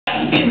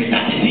spirit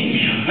that is in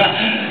you.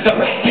 The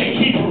right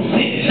thing Hebrew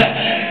says,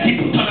 he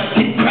put on a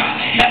deep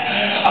cry,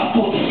 a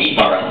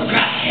vociferous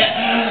cry,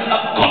 a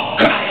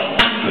God cry of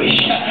anguish.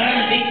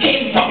 It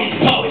came from his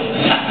bowels.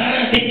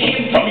 It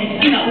came from his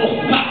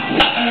innermost parts.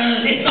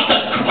 It's not a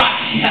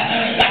cry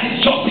that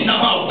is just in the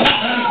mouth.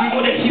 You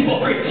know the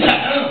hypocrites,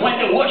 when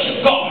they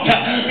worship God,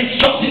 it's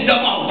just in the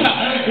mouth.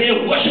 They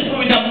worship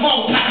with the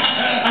mouth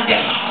and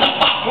their hearts are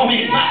far from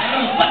him.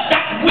 But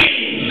that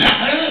willing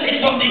is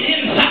from the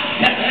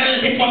inside.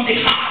 It's from the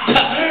heart.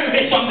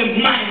 It's from the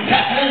mind.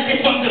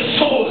 It's from the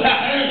soul.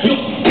 Your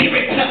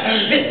spirit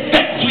is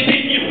vexed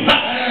within you.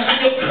 And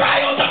you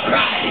cry out a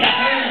cry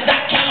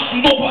that cannot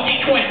nobody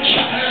quench.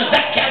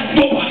 That can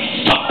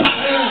nobody stop.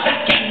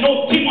 That can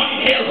no demon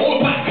in hell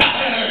hold back.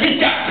 It's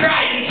their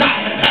cry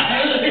inside.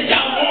 It's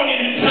their mourning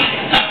inside.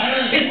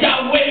 It's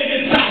their wailing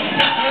inside.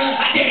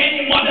 Are there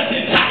any mothers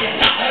inside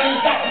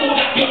that know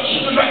that your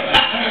children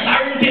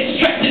are in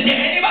distress? Is there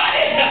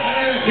anybody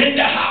in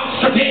the house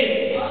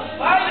today?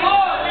 My Lord!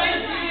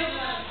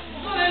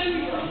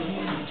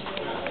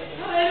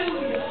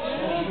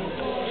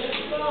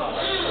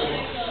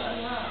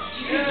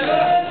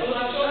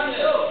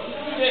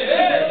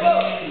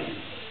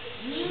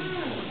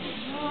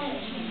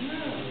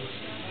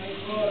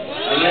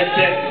 And let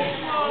them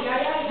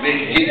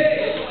make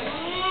haste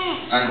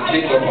and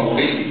take up a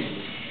wailing.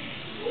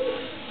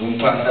 Don't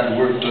pass that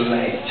word to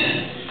light.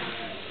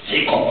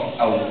 Take up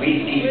a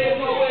wailing.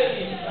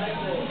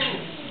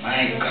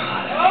 My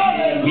God, are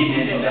there any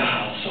women in the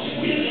house of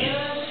wailing?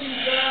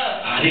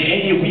 Are there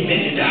any women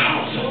in the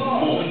house of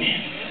mourning?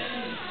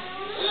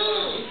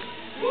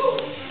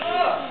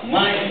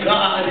 My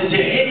God, is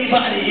there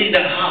anybody in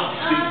the house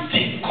with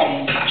deep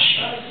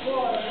compassion?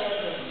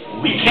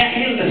 We can't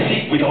heal the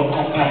sick without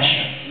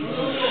compassion.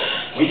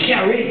 We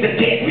can't raise the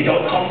dead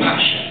without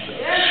compassion.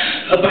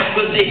 The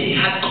Bible says he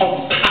had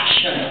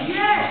compassion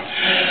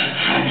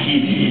and he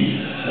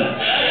healed.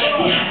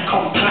 He had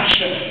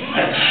compassion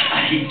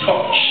and he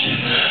touched.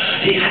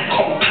 He had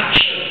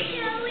compassion.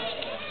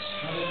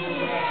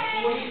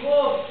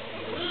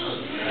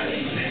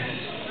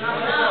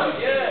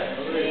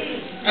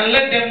 And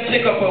let them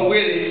take up a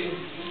wailing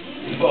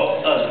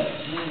for us.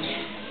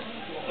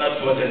 Not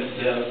for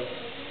themselves,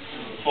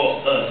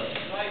 for us.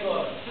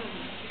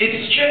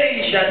 It's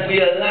strange that we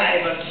are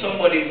alive and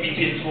somebody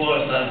weeping for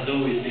us as though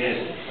we're dead.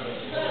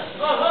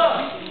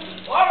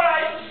 All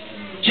right.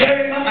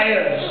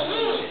 Jeremiah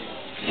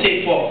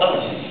said for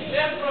us.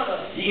 Yes, brother.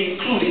 He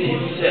included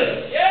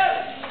himself. Yes.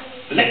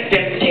 Let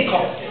them take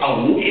up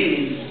a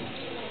wailing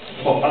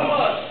for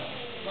us.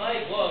 My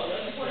God.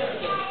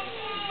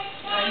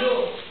 I know.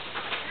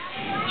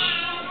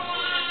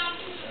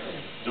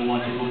 Don't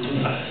want to go too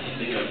fast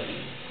because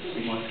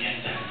we must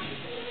get that.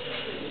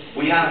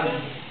 We have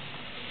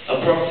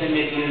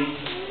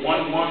approximately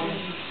 1 month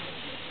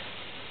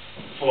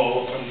for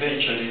our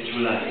convention in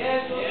July.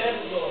 Yes,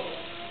 Lord.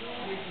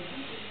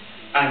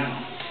 And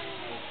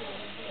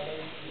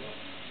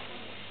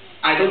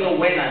I don't know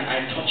when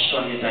I touched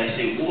on it. I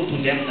say, woe to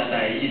them that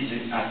are at ease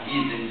in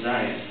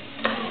Zion.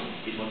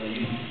 It was a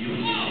youth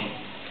meeting.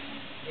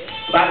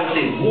 The Bible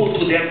says, woe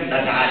to them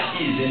that are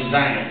at ease in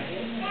Zion.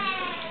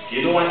 You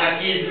know what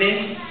at ease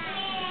means?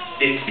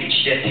 They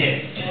pitch their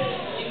tent.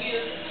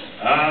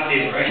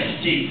 They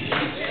rested.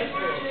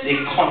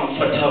 They're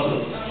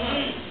comfortable.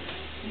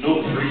 No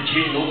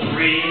preaching, no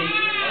praying.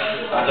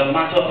 As a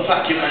matter of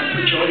fact, you can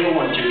preach all you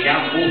want. You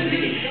can't move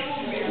me.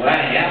 Where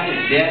I am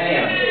is there I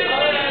am.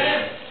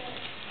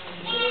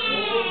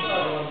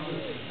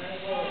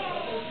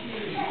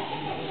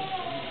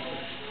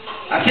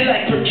 I feel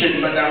like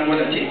preaching, but I'm going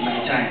to take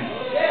my time.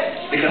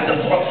 Because the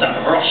thoughts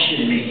are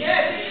rushing me.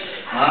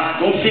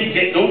 Don't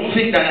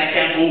think that I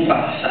can move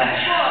fast.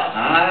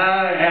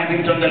 I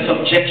haven't done the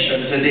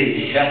subjection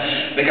today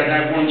because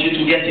I want you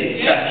to get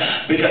it.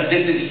 Because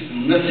this is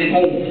nursing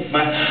home.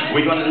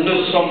 We're going to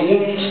nurse some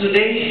wounds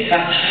today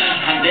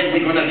and then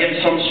we're going to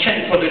get some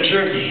strength for the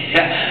journey.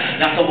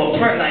 That's our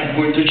prayer life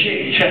going to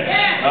change.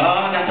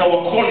 That's our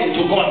calling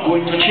to God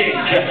going to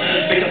change.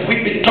 Because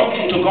we've been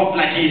talking to God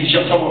like He's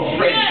just our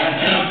friend.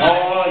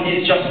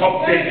 He's just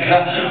up there.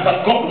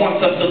 But God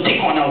wants us to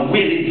take on our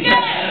willing.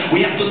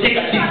 We have to take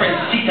a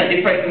different seat, a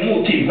different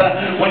motive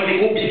when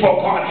we go before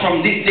God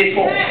from this day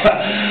forth.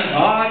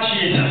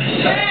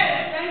 Jesus.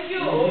 Thank you.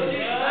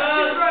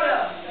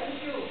 Brother. Thank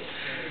you.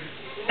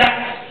 That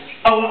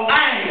our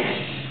eyes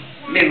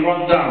may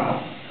run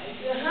down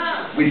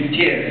with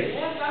tears,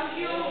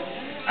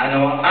 and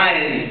our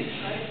eyes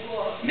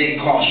may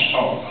gush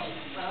up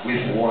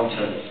with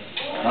water.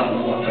 Not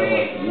water,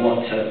 but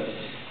water.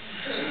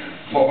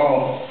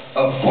 For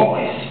a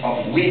voice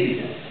of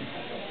wailing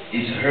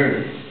is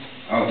heard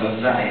out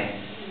of Zion.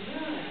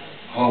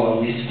 How are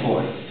we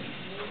spoiled?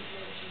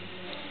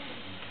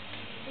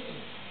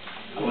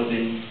 I was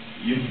in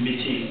youth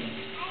meeting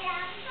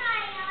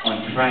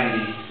on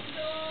Friday,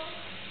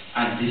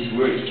 and this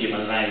word came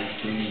alive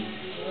to me.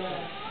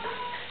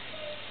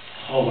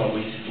 How are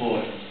we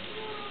spoiled?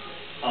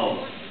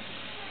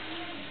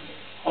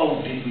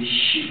 How did we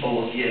shift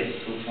our gears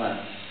so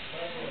fast?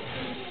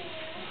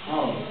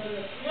 How?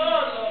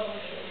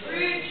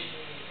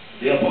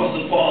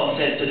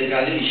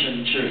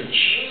 Galatian church,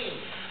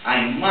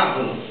 I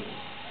marvel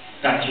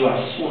that you are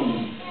so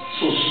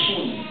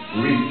soon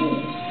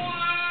removed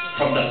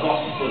from the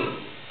gospel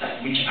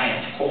that which I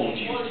have called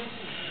you,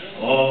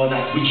 or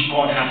that which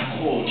God has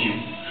called you,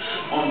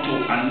 unto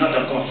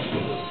another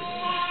gospel.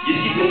 You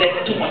see, we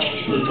let too much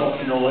people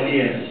talk in our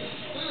ears.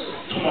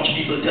 Too much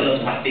people tell us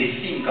what they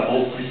think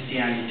about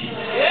Christianity,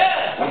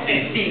 what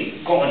they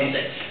think God is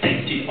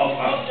expecting of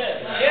us,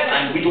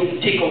 and we don't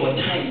take our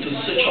time to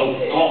search out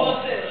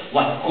God,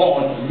 what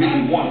God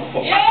really wants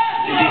for us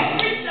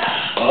today.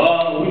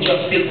 We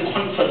just feel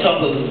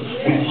comfortable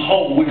with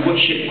how we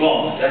worship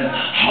God and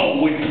how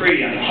we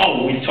pray and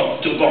how we talk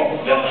to God.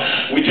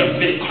 We just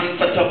feel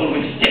comfortable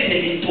with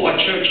stepping into a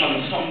church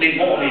on Sunday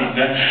morning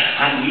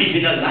and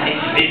living a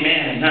life,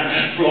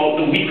 amen, throughout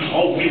the week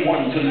how we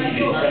want to live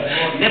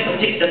it. Never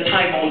take the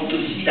time out to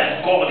see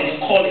that God is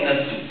calling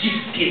us to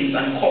giftings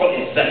and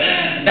callings,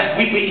 that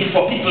we're waiting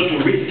for people to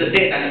raise the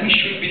dead and we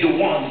should be the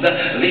ones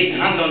laying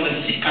hands on the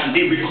sick and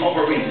they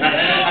recovering.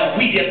 And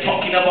we are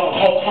talking about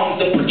how come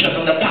the preachers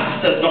and the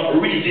pastors not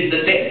raising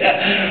the dead,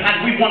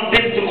 and we want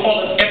them to call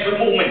us every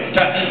moment,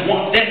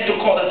 want them to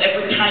call us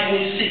every time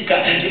we're sick.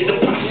 If the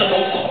pastor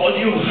don't call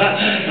you,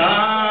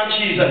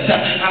 Jesus,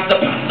 has the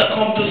pastor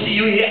come to see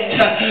you yet?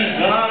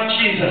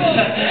 Jesus,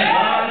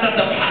 does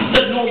the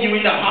pastor know you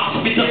in the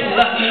hospital?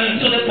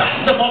 So the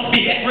pastor must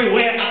be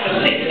everywhere at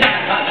the same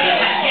time,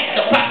 and yet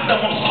the pastor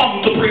must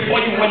come to pray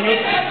for you when you're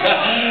sick.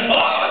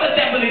 The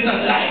devil is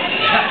alive.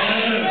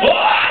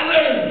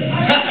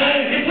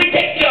 If we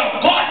take care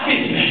of God's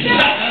business,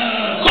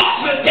 God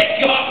will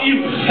take care of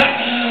you.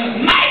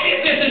 My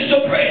business is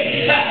to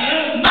pray.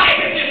 My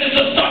business is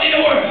to study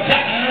the Word.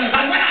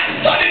 And when I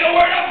study the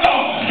Word of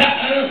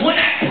God, when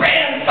I pray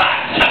and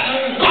fast,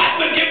 God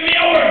will give me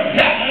a word.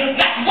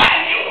 That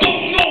while you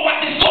don't know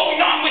what is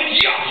going on with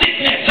your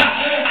sickness,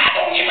 I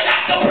don't even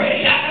have to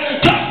pray.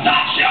 Just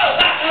touch yours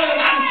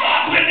and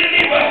God will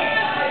deliver.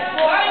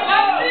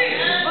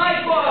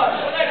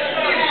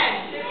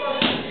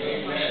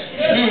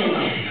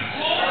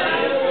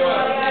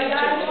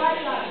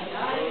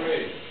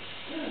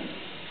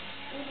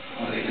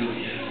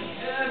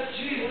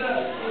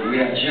 We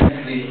are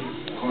gently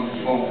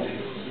conformed.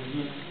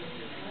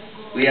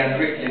 We are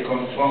greatly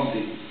conformed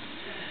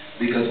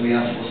because we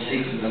have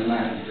forsaken the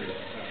land,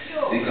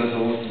 because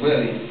our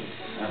dwelling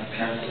has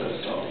cast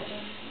us off.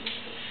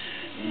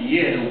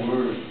 Hear the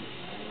word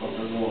of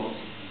the Lord,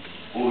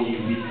 O ye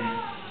women.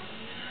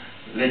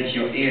 Let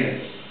your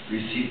ears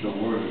receive the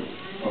word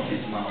of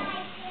his mouth.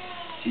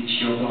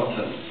 Teach your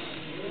daughters,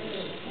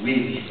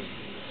 women.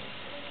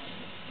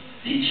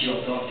 Teach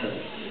your daughters,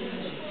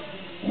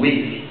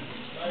 women.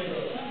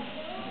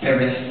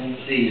 Parents won't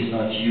say it's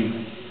not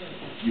you.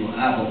 You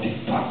have a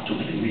big part to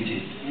play with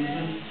it.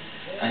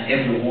 And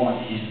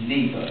everyone is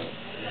neighbor.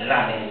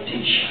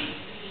 Lamentation.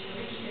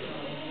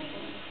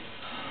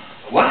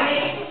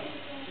 Why?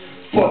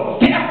 For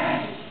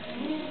death.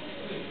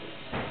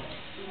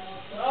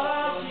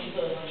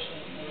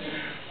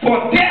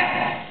 For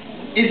death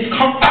is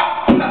come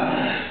up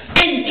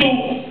into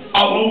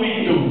our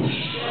windows.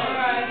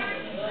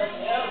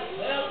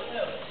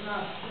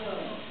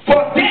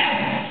 For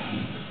death.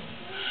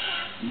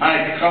 My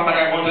God,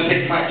 I want to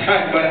take my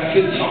time, but I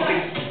feel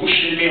something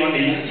pushing me on the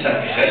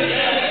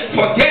inside.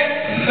 For death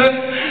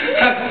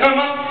has come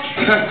up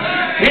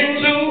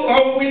into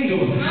our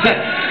windows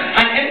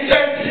and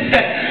entered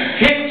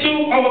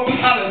into our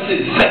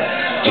palaces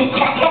to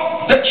cut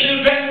off the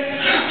children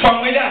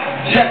from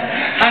without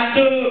and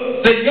to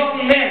the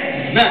young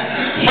men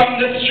from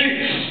the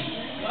streets.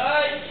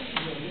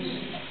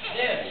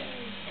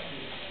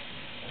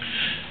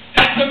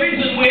 That's the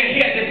reason we're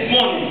here this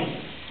morning.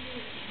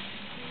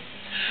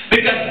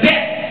 Because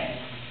death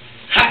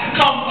has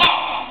come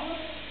up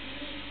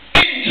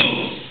into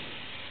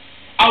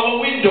our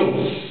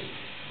windows.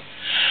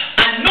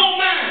 And no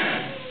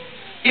man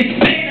is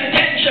paying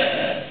attention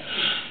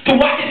to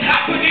what is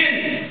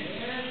happening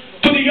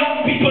to the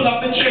young people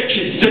of the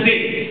churches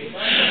today.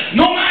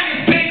 No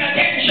man is paying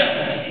attention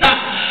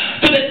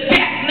to the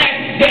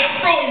deafness they are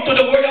throwing to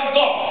the word of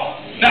God.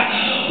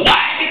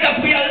 Why? Because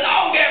we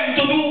allow them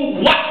to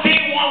do what they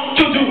want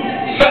to do.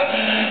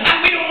 And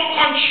we don't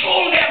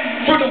control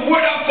them for the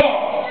word of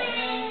God.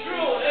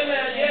 True,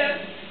 amen, yes.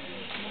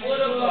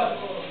 Word of God.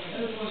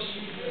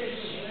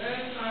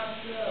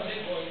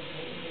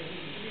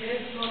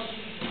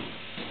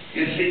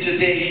 You see,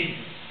 today,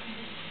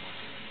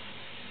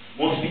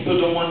 most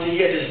people don't want to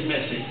hear this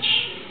message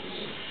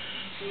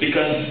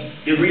because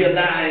they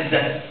realize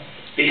that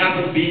they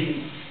haven't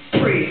been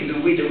praying the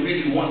way they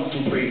really want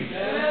to pray.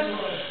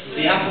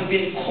 They haven't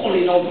been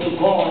calling out to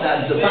God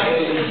as the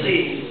Bible is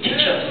saying.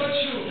 Teach us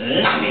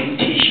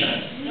lamentation.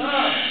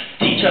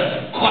 Teach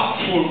us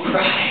godful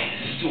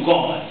cries to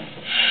God.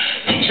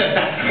 Teach us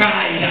that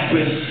cry that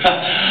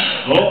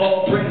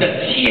will bring the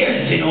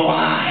tears in our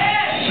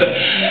eyes.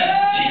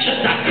 Teach us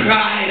that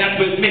cry that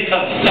will make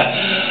us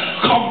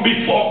come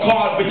before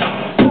God with a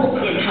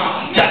broken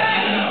heart.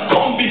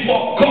 Come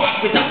before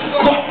God with a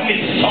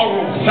godly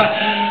sorrow.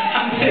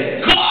 And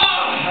say,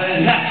 God,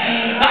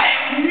 I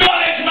have no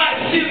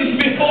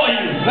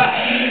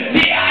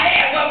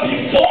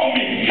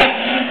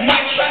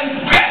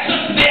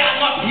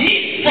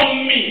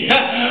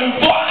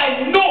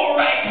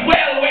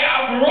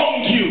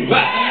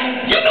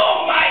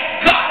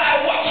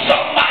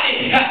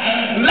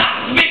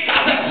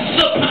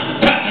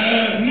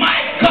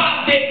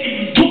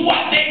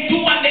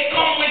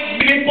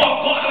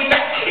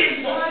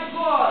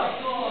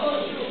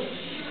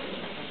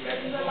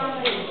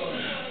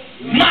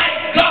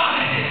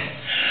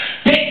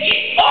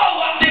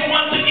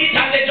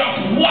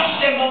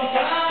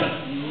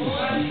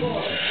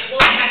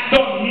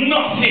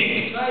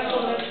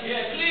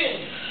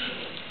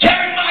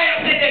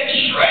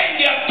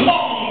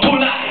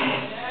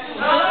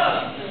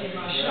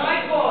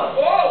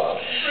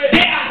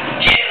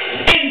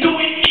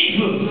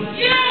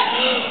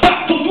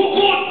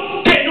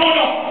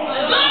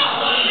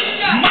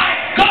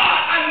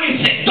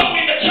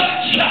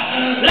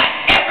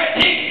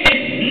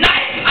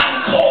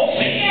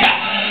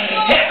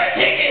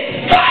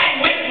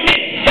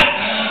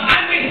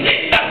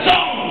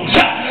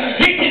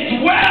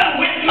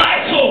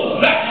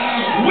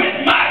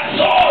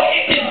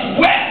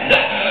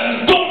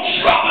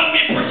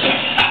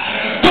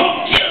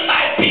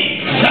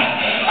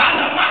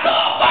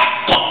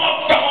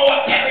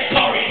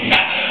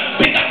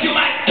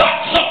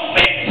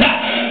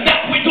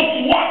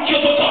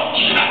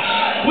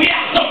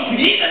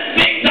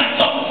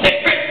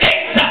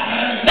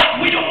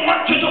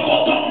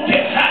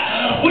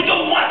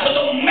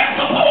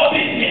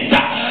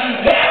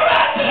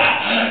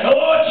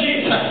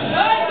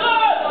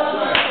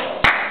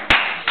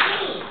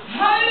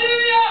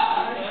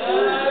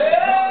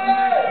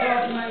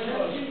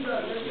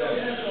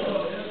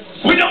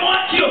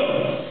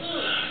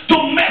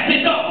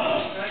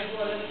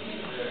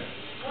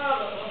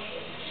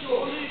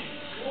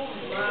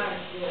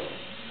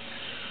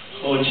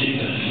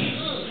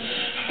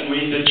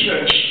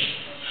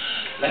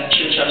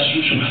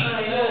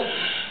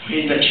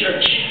in the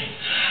church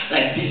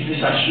like business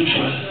as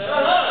usual.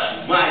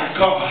 My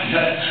God,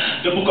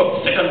 the book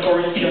of 2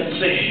 Corinthians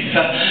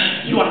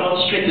says, you are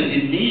not straighter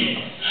than me.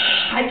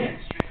 I can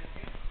straighten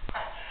you.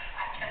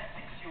 I can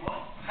fix you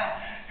up.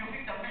 You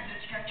think the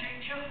message can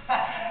change you?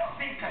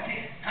 Think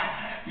again.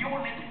 You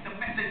only think the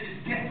message is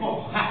there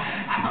for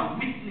as a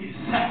witness.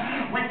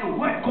 When the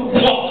word goes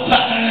forth,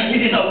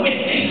 it is a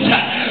witness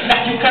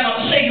that you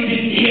cannot say you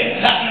didn't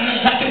hear,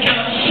 that you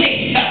cannot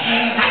say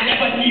I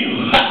never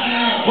knew.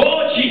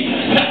 Oh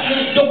Jesus,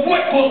 the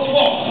word goes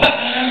forth.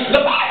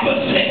 The Bible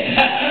says,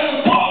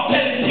 Paul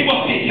telling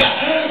Timothy,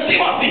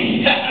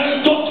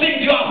 those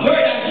things you have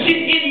heard and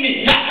seen in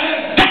me,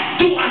 that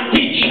do and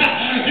teach.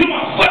 You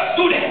must first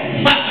do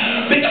them,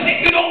 because if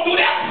you don't do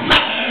them,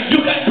 you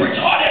can preach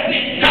all the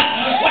things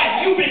while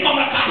you become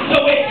a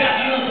castaway.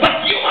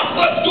 But you must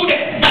first do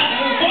them,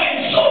 for in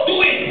so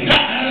doing,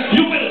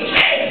 you will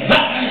save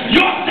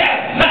yourself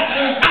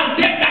and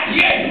them that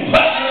hear you.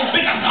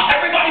 Because not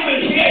everybody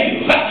will hear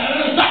you,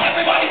 not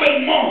everybody will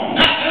mourn,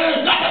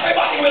 not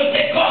everybody will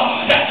say,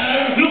 God,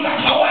 look at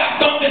how I have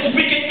done this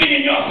wicked thing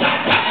in your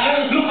sight.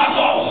 Look at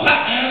how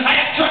I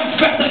have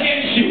transgressed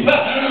against you.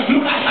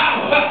 Look at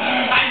how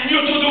I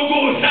knew to do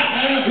good.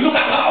 Look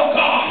at how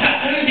God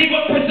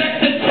even presents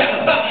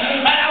himself,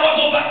 and I was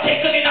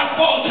overtaken in a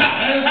fault.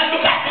 And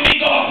look at me,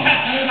 God.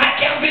 I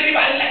can't believe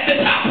I let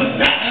this happen.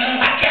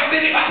 I can't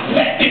believe I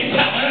said this.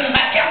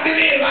 I can't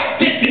believe I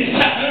did this.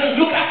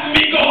 Look at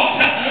me,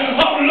 God.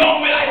 How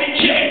long will I be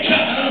changed?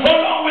 How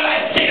long will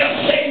I stay the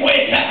same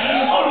way?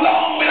 How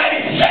long will I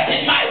be set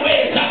in my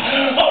ways?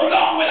 How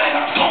long will I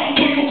not come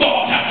to you,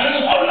 God?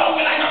 How long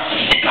will I not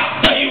seek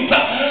after you?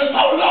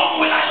 How long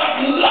will I not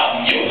love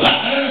you?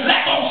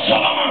 Like on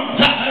Solomon,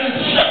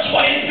 search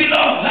for his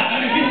beloved.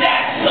 He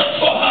said, search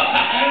for her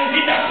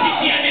in the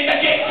city and in the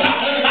gate.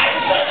 I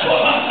search for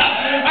her.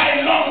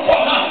 I long for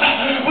her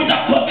with a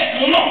perfect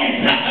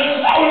longing.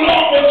 How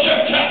long, O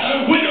church,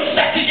 will you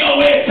set in your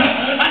ways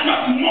and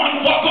not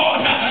mourn for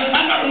God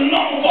and not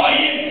long for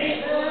him?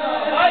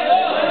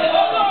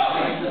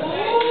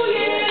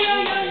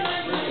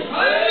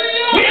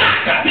 We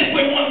act as if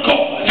we want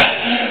God,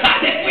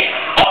 as if we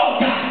are all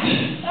that.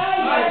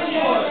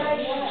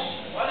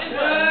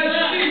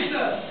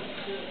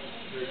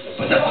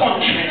 But the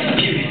contrite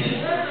spirit,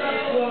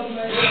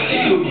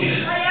 hallelujah,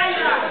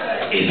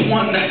 is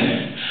one that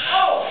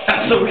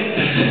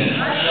surrenders,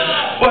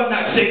 one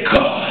that says,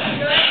 God,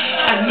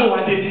 I know I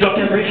didn't dot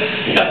every I.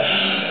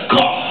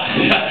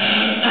 God,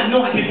 I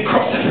know I didn't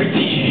cross every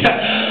T.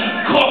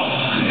 God,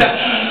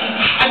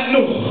 I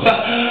know,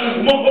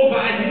 moreover,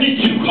 I need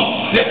you,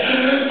 God.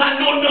 I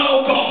know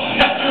now,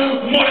 God,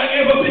 more than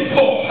ever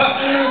before,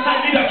 I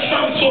need a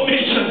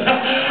transformation.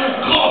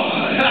 God,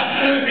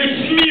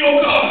 it's me,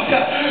 oh God,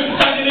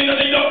 standing in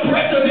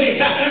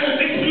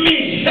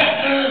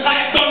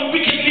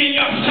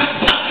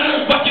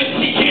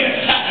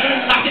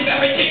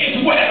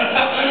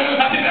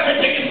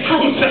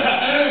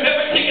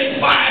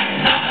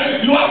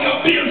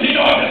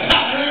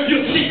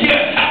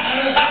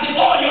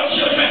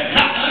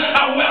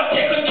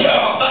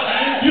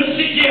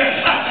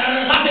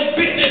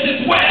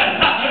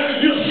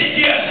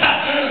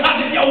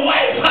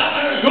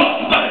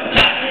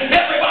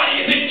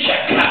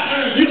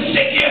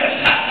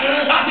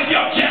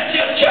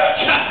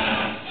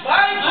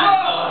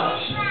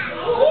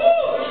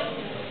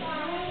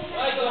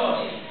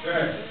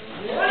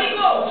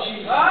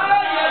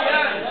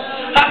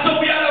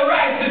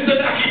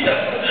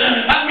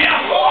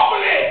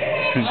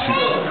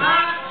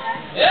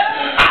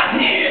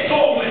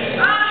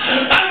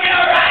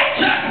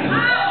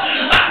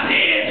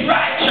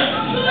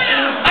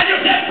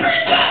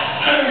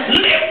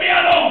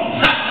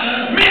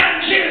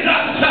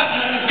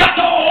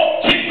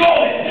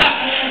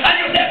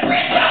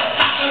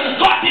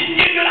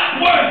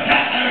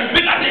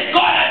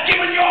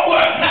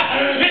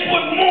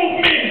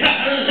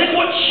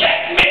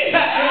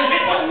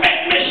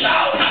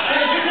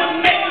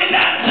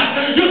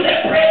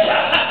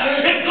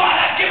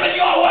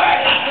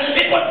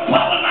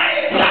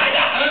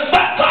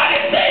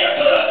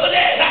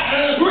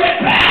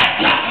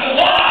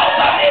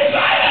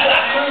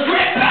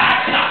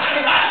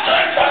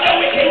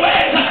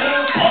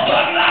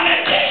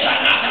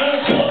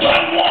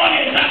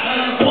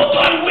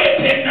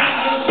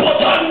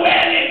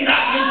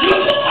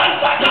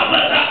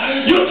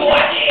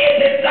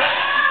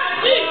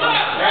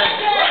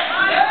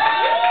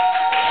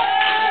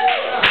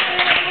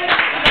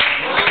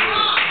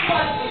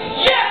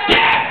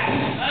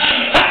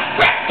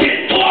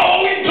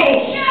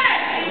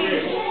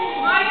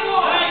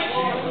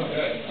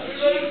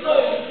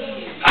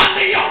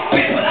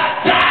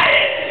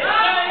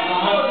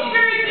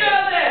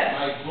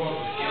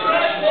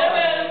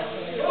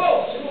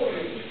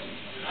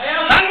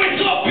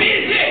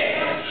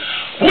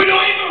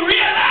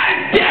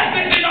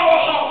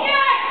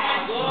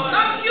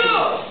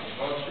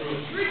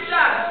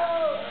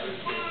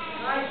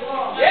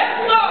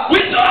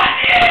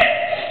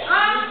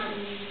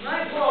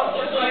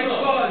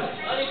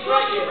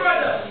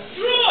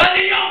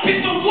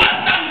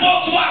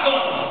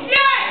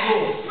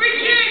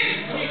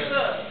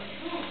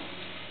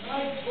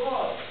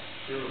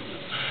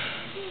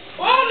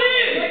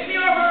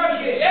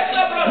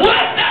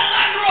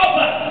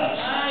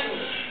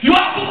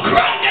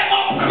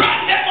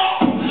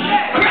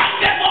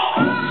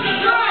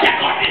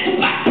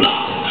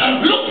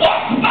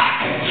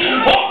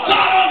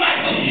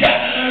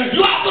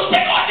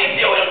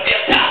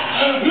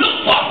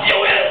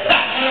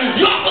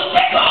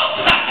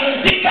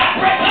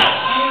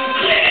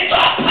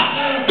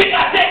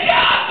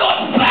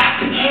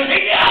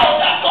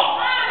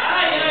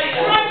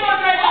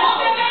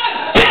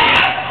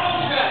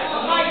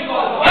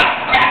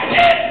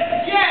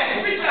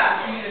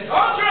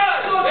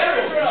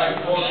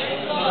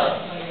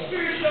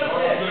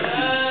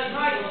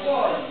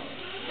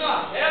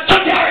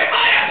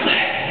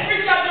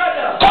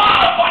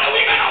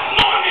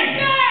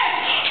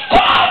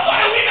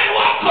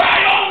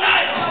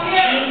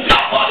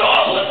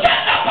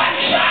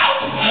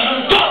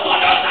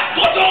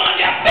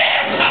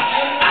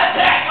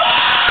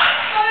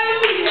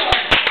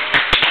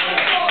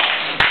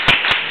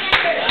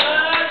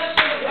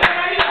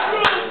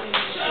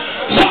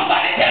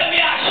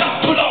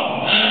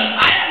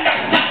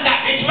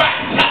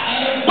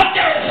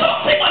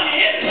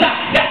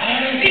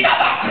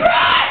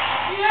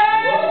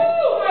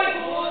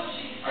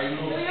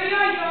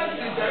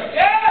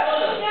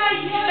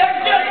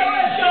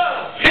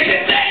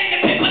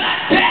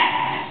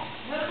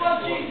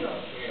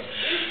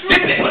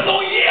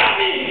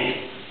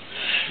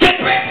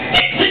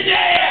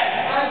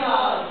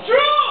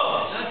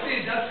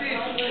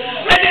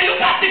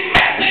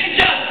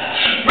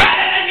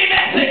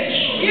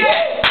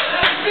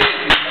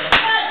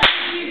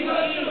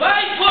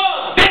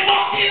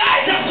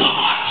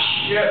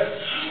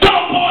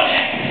Don't call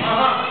him.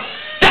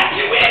 That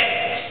he will.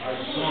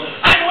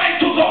 And when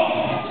to go.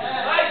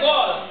 My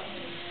God.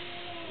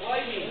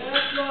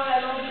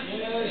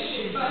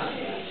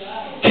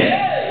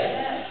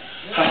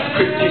 Has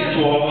crept into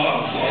our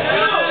house.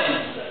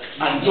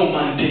 And no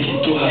man take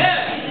it to heart.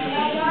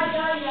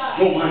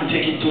 No man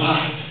take it to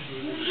heart.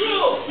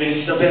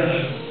 Minister Bell,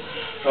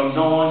 from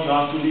now on you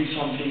have to leave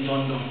some things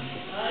undone.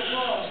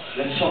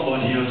 Let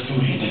somebody else do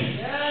it.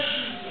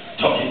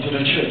 Talking to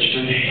the church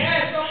today.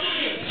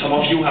 Some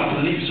of you have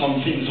to leave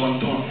some things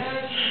undone.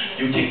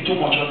 You take too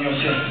much on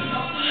yourself.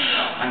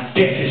 And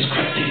death is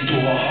crept into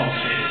our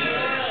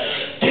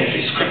houses. Death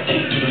is crept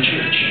into the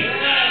church.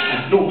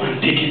 And no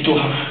man take it to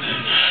heart.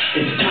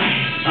 It's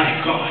time,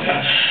 my God,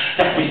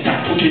 that we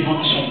start putting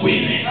on some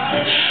women.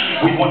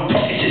 We want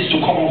prophecies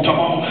to come out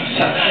among us.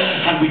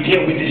 And we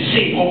deal with the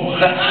same old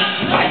 5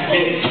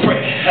 minutes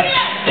prayer,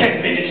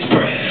 10 minutes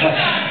prayer.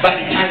 By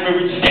the time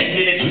we reach 10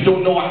 minutes, we don't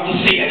know what to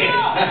say again.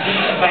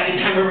 By the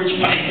time we reach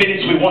 5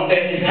 minutes, we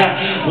wonder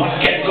what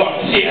can God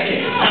say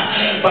again.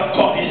 But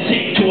God is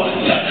saying to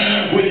us,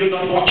 will you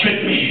not watch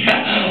with me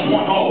 1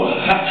 hour?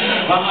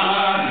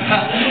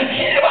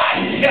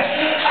 Anybody?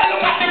 I look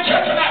at the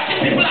church and I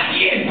see people at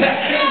the end.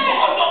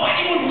 Oh,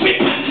 nobody would whip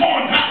and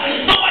mourn.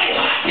 Nobody's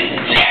heart is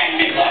tearing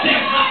before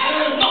them.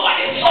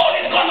 Nobody's soul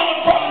is gone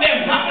out from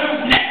them.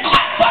 Let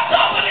God put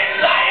up in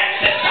Zion,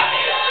 sister.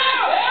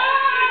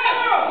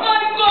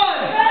 My God.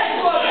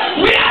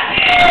 We are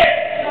here.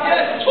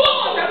 Yes, two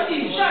of them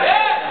things. God.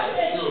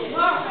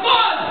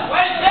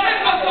 Why is that?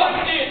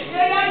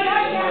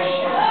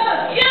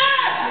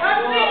 Yes.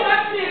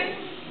 That's it.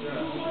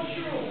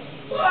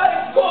 My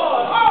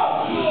God.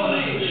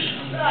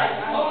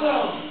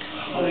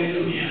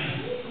 Hallelujah.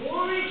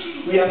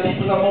 We have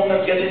people among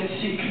us getting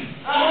sick.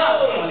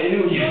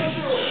 Hallelujah.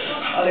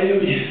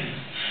 Hallelujah.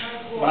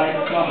 My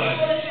God.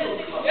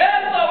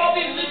 Yes, our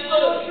business is so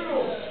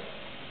true.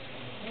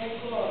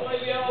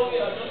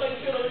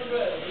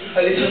 I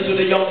listen to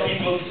the young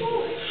people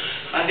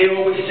and they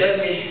always tell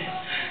me,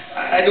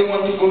 I don't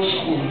want to go to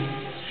school.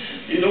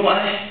 You know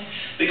why?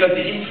 Because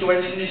the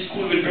influence in this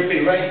school will bring me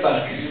right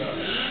back.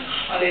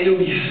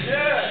 Hallelujah.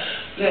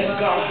 Bless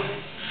God.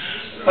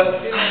 But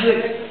as the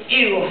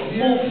ear of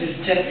Moses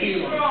tell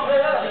Aaron,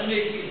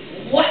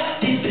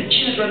 what did the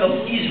children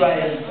of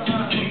Israel do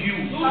to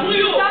you?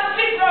 That's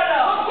it,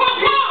 brother.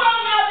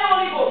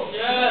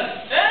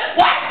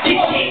 What did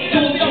they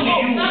do to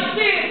you That's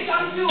it.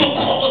 Thank you. to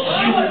cause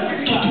you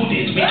to do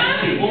this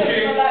ministry?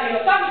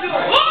 Thank you.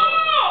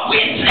 We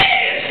say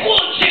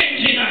school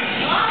changing us.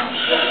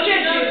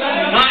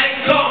 My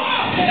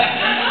God.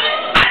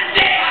 And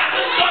they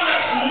haven't done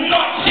us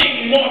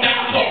nothing more than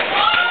talk.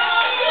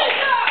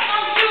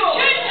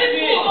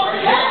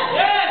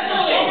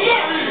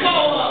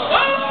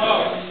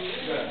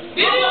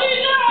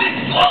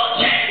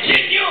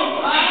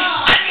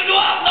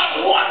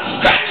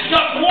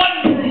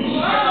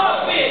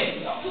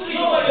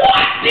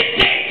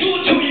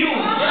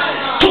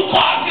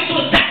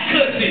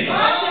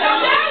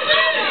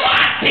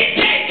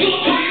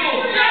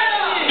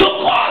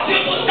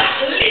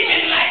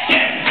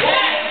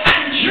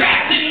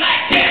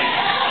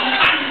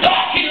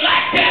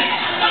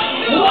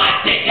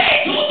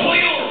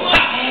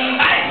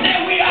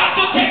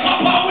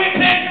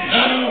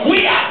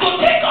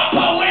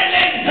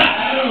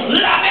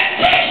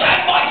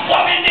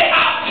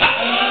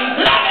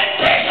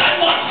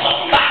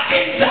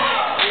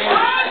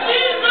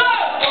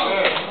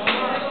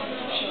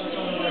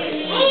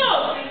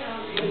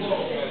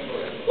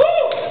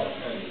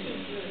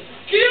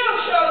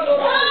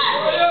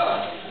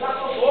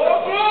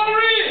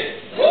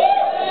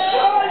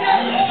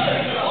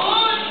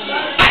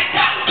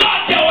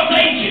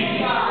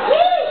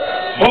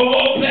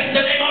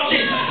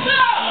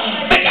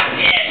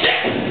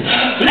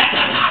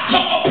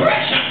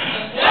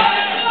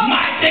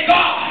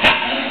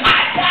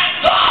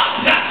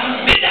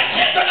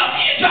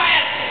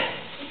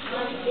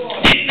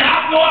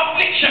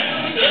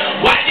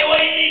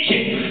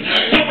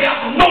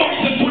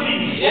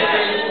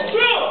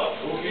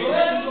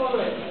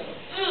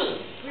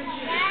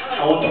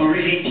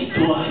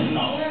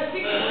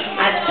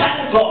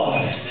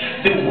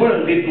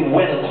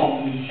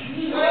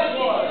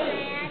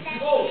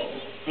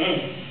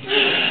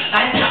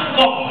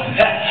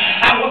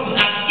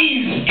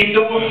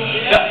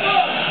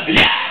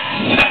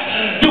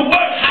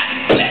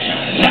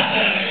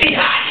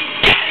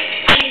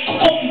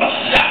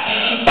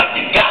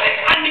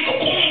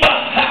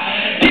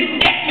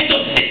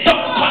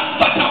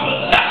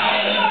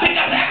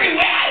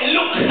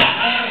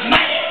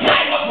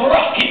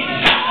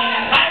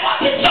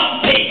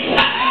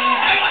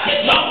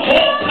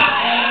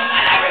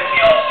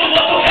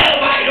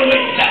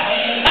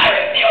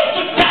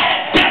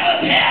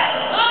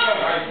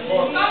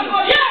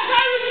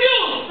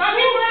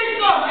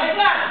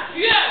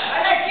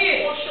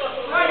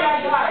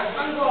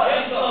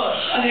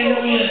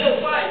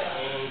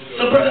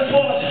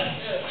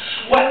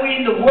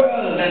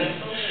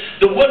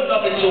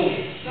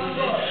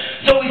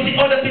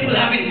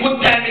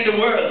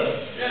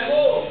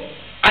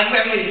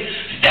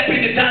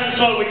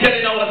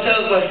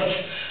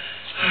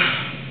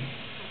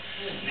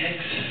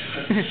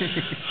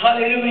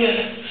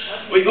 Hallelujah.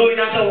 We go in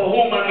at our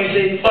home and we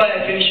say, boy,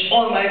 I finished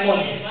all my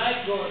money.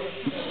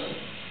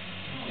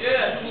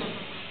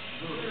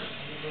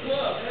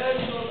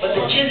 But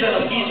the children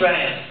of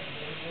Israel,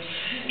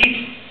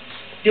 if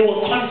they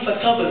were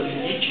comfortable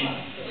in Egypt,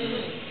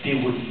 they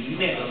would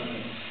never move.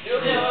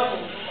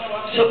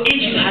 So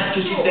Egypt had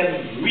to give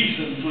them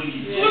reason to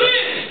leave.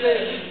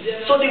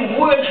 So the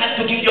world had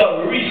to give you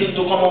a reason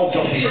to come out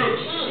of it.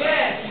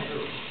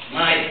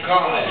 My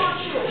God.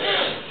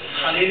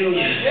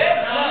 Hallelujah.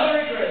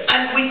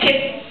 And we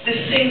take the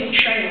same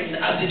trend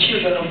as the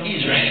children of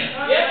Israel.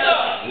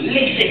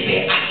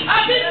 Laissez-faire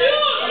attitude.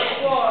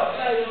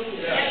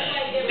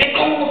 They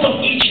come out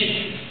of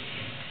Egypt.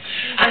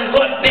 And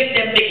God begged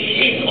them to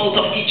haste out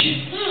of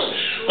Egypt.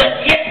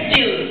 But yet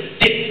still,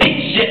 they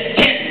pitched their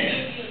tent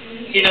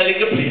in a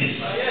little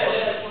place.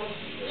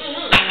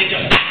 And they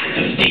just started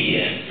to stay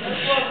here.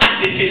 And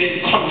they feeling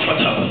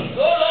comfortable.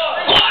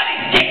 God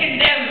is taking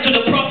them to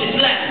the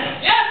promised land.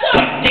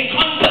 But they're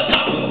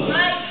comfortable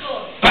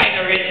by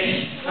the Red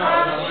Sea.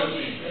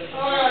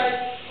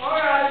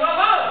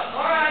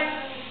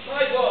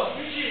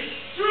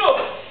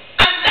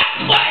 And that's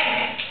why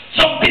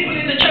some people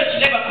in the church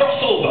never cross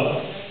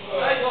over.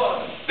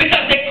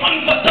 Because they're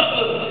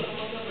comfortable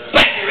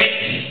by the Red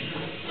Sea.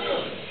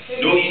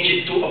 No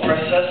Egypt to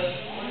oppress us.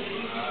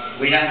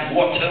 We have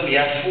water, we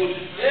have food.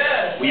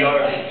 We are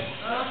right.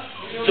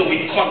 So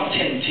we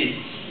contented.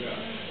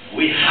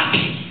 We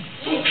happy.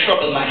 Don't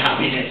trouble my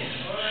happiness.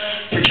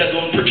 Preacher,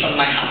 don't preach on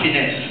my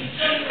happiness.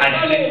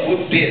 I feel in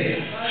good bed.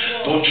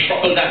 Don't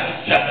trouble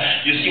that.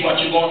 You see what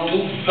you're going to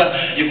do?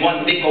 You're going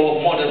to make our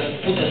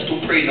mothers put us to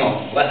pray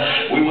now.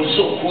 We were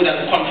so good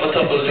and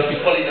comfortable just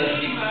falling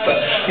asleep.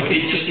 We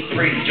need to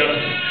pray.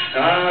 Just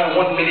 1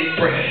 minute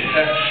prayer.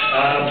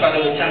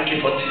 Father, we thank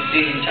you for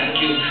today. Thank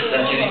you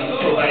that you didn't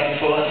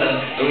provide for us.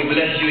 And we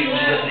bless you in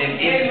Jesus'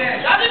 name. Amen.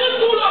 That is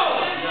too long.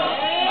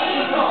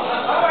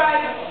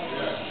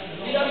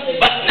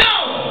 But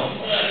now,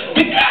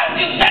 because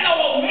you said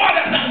our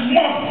mothers and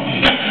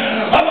moms,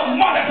 our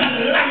mothers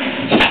and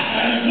laments,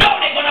 now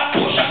they're going to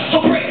push us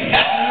to pray.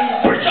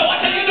 Preacher,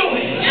 what are you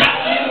doing?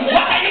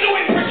 What are you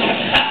doing, preacher?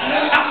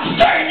 I'm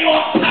stirring you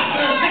up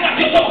because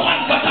you're so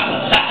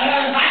comfortable.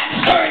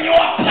 I'm stirring you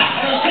up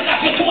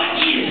because you're too at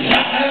ease.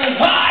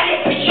 You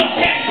pitch your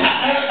tent,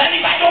 and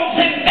if I don't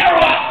send Pharaoh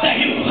after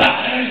you,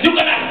 you're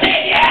going to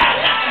stay here.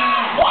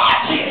 Oh,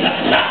 Jesus.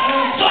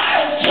 So I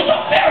don't shoot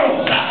up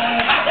Pharaoh.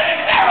 After the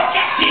Pharaoh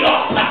gets you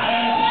up,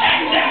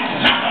 send them,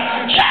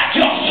 charge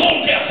your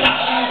soldiers,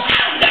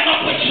 arm them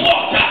up with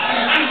sword,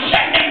 and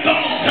send them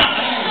down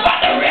by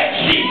the Red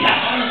Sea.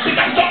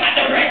 Because down at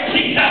the Red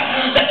Sea,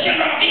 the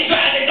children of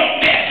Israel, they don't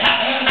get,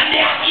 and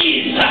they are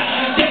ease.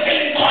 They're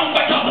feeling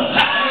comfortable.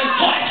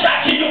 So I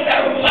charge you,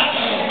 Pharaoh.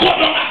 Go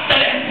down after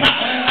them,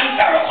 and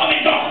Pharaoh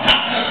coming down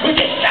with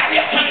his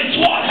chariot and his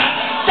sword.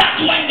 That's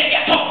when they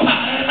get up,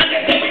 and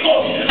they say, we go.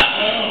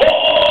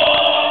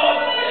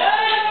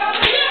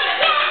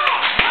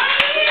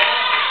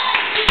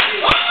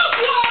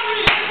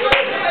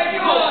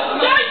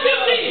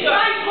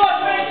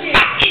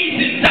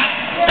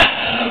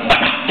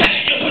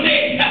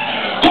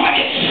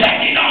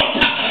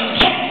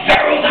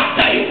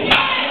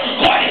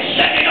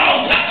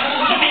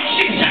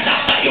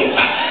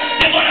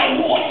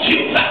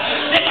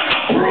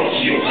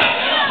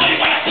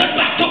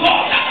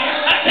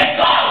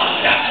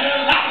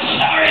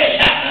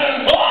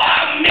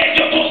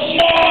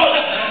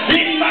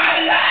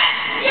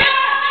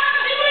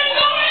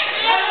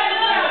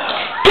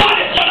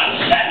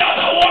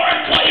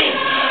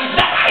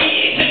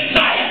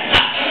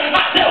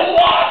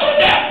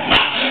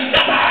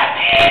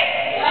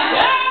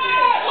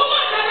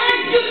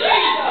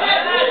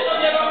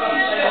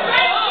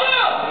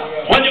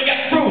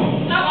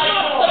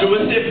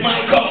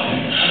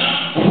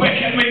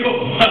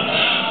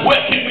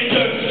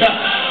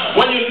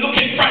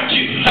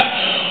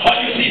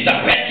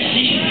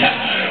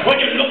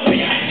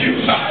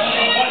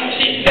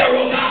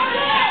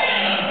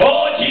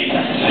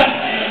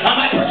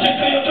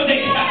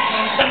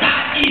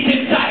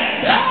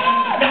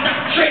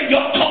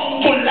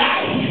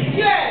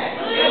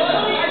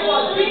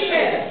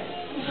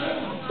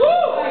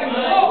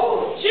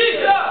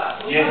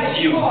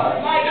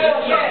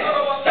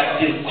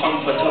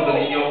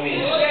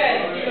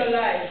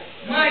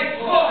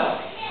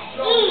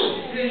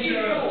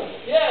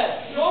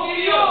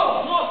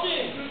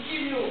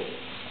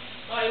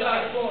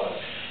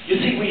 You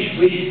see,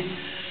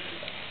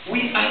 we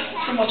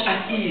are too much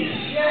at ease.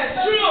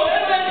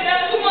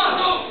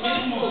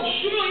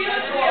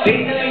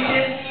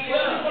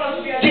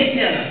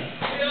 Daniel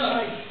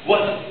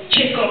was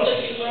Jacob's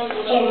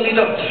only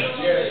daughter.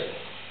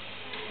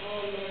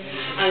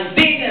 And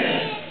Daniel,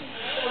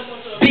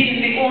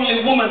 being the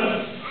only woman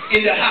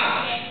in the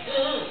house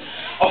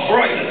of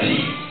royalty.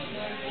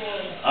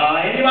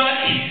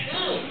 Anybody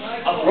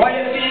of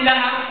royalty in the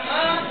house?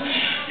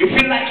 You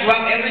feel like you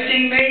have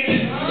everything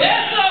made?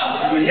 Yes,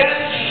 sir. Yes.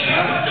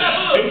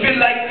 You feel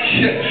like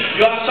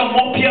you have some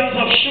more pairs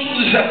of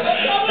shoes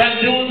than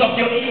those of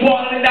your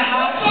equal in the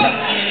house?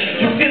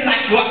 You feel like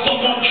You have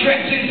some more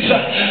dresses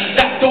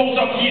that those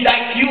of you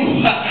like you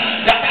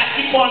that are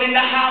equal in the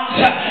house.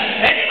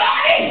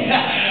 Anybody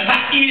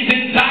at ease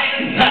in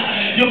Zion,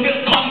 you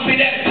feel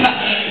confident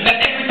that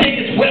everything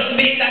is well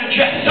made and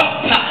dressed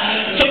up.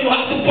 So you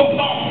have to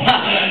perform.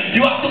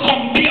 You have to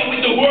compare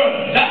with the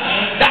world.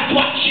 That's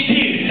what she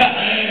did.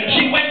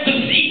 She went to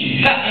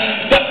see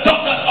the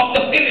daughters of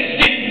the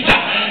Philistines.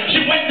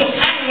 She went to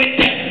hang with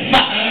them,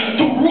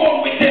 to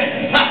roll with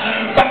them.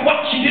 But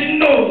what she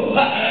didn't know,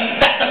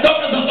 that the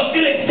daughters of the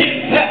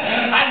Philistines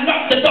are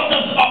not the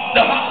daughters of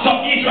the house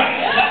of Israel,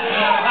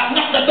 are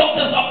not the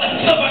daughters of the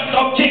servants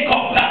of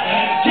Jacob.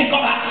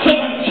 Jacob had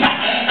servants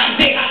and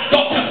they had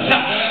daughters,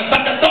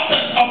 but the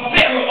daughters of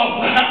Pharaoh, of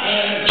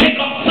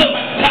Jacob's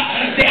servants,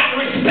 they had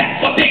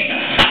respect for David.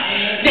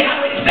 They had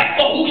respect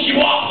for who she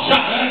was.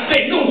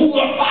 They knew who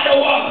her father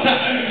was.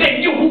 They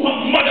knew who her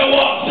mother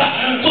was.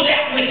 So they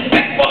had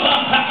respect for her.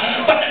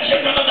 But the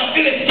children of the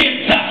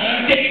Philistines,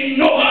 they didn't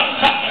know her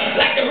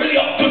like they really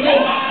ought to know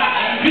her.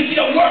 You see,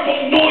 the world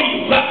don't know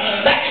you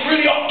like they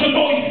really ought to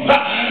know you.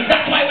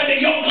 That's why when the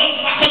young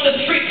girls back on the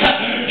street,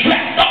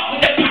 dressed up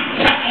with the pants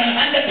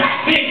and the tight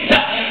things,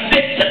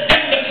 they sit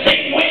them the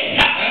same way.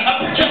 A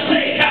preacher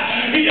say,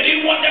 if you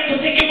didn't want them to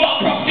take you for a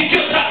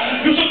prostitute,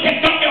 you should take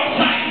down your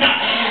sign.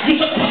 You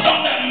should put on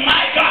the,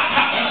 my God,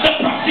 the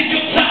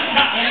prostitute sign.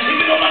 If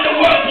you don't want the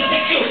world to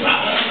take you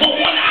for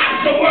one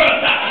ask the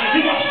world,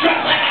 you must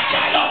dress like a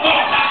child of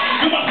God.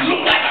 You must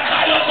look like a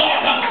child of God.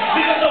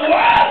 Because the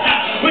world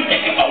will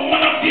take you for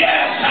one of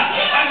theirs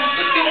and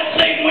sit you the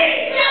same way.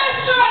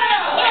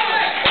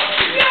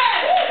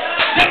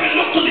 They will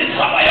look to this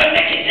summer your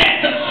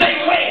nakedness the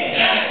same way.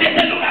 They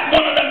say, look at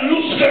one of them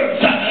loose skirts.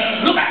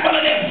 Look at one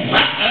of them.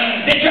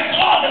 They dress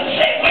all the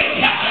same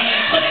way.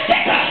 So they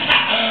take her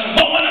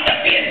for one of the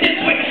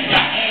Philistines women.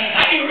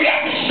 And you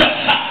react to shut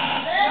her.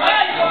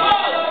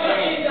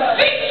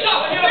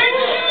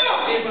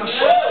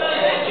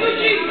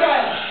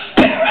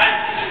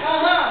 Parents,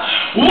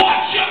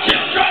 watch your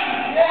children.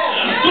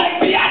 Don't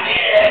be an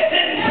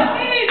innocent.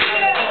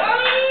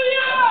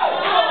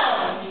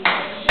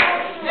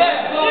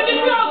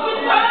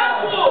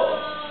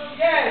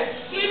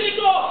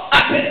 I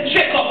bet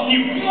Jacob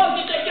knew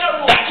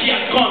that he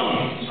had gone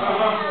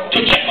to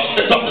check out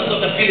the daughters of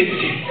the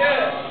Philistines.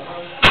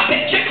 I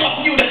bet Jacob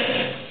knew that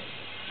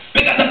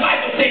because the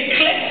Bible says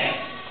clear.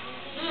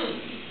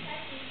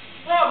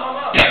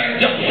 Parents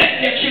just send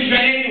their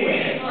children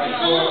anywhere.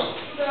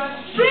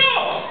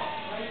 True.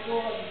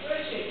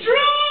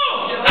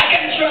 I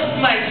can trust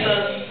my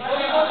son.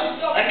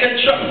 I can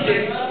trust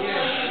him.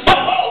 But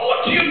how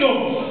would you know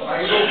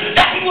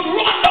that he would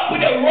run up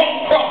with a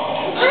wrong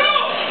crowd?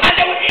 And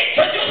they would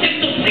introduce him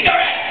to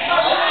cigarettes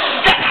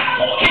that have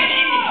cocaine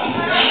in it.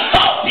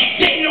 How did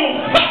they know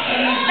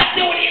that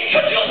they would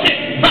introduce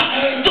him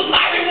to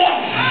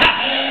marijuana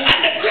and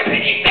the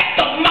gripping effect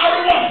of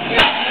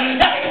marijuana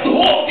that it would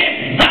hold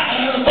him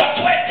for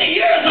 20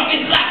 years of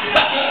his life?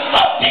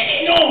 How did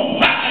he know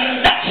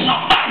that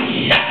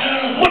somebody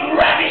would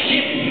ravish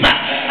him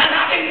and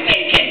have him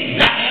thinking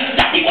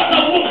that he was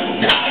a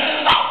woman?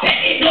 How did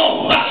he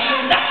know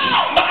that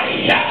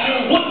somebody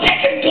would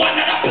take him to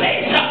another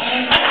place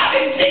and have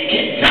him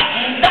thinking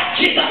that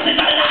Jesus is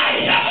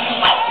alive?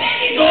 How did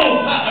he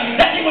know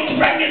that he would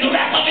spend the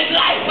rest of his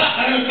life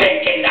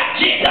thinking that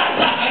Jesus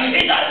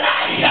is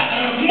alive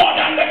more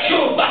than the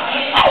truth?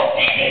 How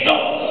did he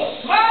know?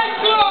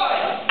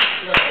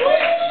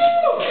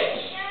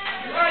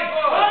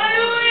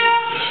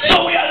 So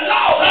we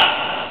allow her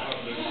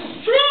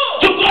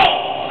to go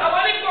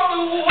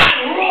and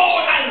roll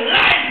and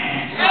line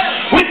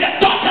with the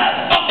daughters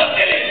of the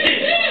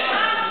Philistines.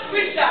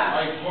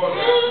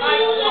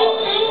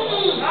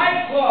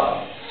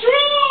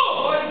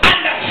 And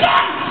the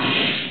sons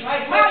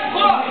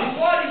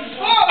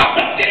of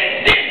the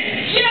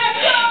Philistines,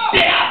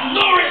 they have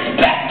no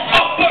respect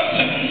of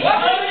persons.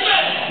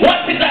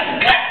 What is a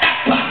cat that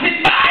passes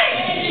by?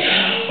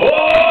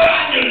 Oh,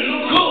 and you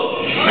look good.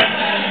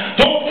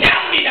 Don't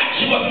tell me that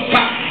she was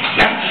fine.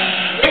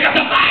 Because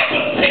the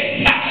Bible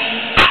says,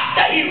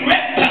 after he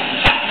raped her,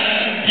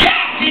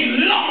 yes, he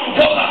longed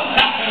for her.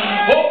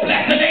 Oh,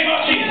 bless the name of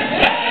Jesus.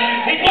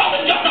 It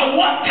wasn't just a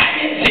one-time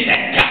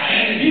incident.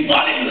 He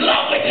fell in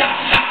love with her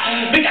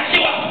because she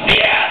was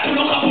fair to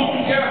look upon.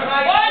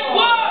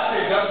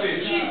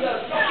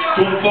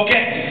 Don't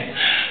forget,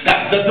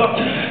 that's the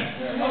daughter.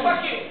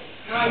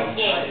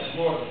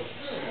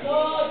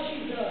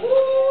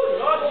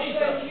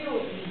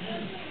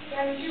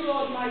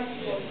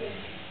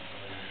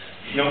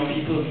 Young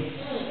people,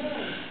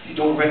 you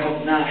don't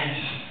recognize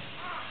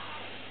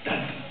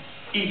that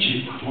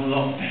Egypt don't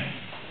love them.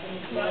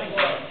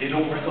 They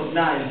don't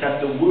recognize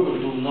that the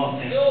world don't love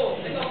them.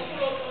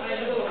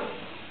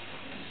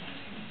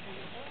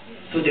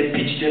 So they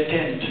pitch their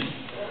tent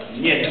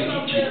near to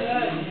Egypt.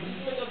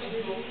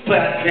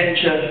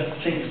 Peradventure,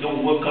 things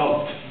don't work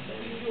out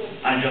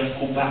and just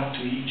go back to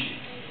Egypt.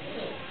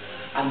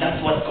 And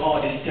that's what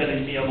God is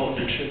telling me about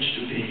the church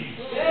today.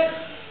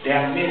 There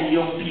are many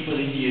young people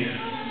in here,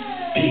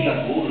 big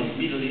and old,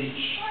 middle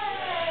age,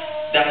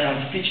 that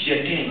have and pitched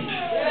their tent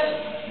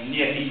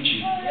near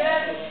Egypt.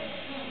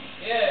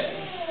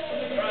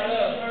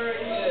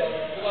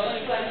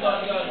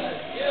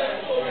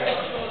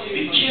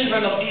 The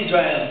children of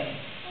Israel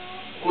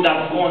could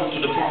have gone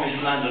to the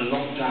promised land a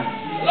long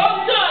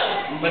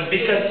time. But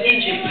because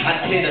Egypt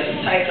had played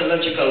a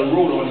psychological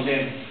role on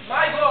them,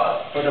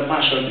 Brother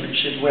Marshall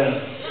preached it well.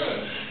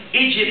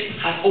 Egypt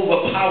had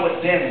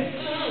overpowered them.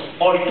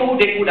 Although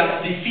they could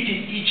have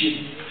defeated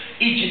Egypt,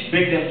 Egypt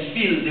made them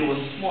feel they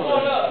were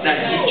smaller than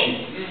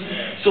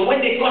Egypt. So when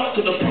they got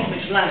to the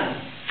promised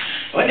land,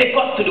 when they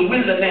got to the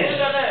wilderness,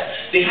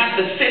 they had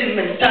the same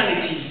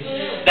mentality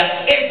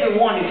that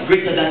everyone is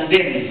greater than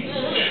them.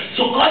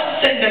 So God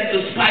sent them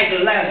to spy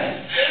the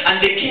land, and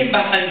they came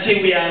back and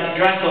said, we are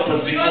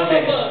grasshoppers before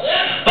them.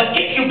 But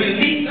if you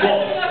believe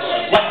God,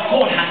 what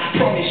God has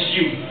promised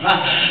you,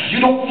 you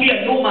don't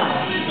fear no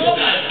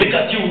man,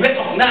 because you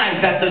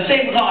recognize that the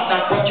same God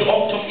that brought you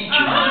out of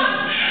Egypt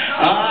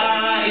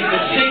is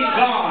the same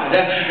God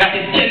that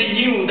is telling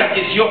you that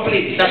is your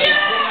place,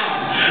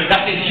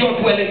 that is your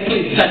dwelling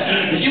place.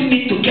 You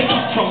need to get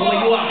up from where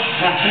you are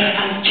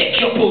and take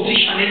your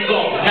position in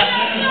God.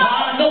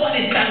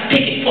 Nobody can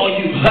take it for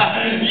you.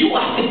 You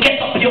have to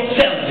get up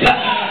yourself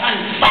and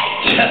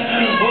fight.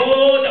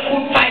 Oh, the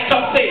good fight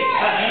of faith,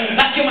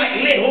 that you might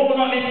lay hold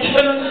on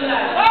eternal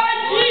life.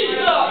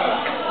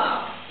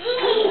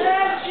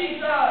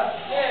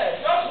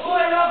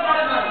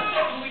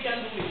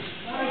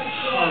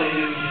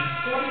 Hallelujah.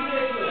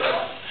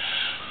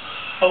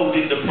 How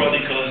did the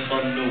prodigal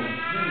son know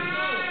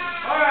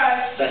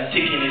that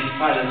taking his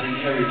father's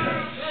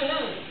inheritance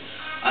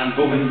and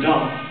going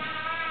down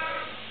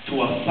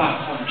to a far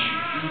country,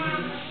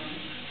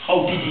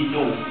 how did he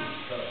know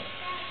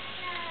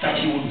that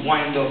he would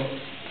wind up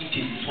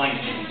eating swine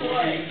food?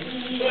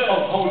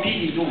 How did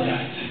he know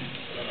that?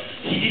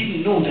 He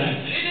didn't know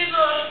that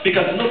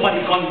because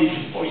nobody gone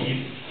before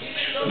him.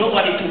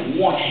 Nobody to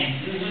warn him.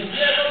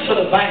 So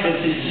the Bible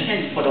says,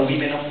 send for the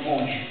women of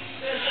mourning.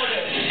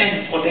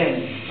 Send for them,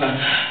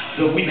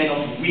 the women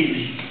of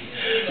wailing.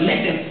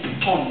 Let them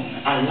put on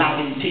a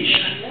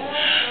lamentation.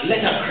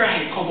 Let a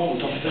cry come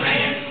out of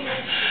Zion.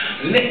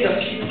 Let the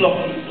people of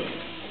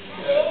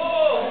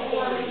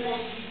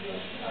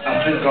I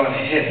feel God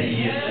heavy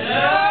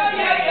yesterday.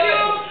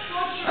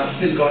 I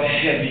feel God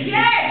heavy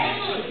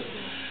yesterday.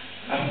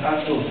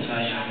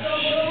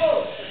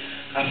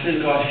 I feel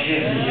God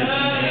heavy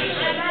yesterday.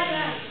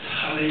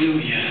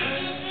 Hallelujah.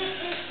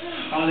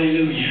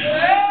 Hallelujah.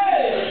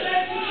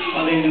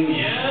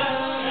 Hallelujah.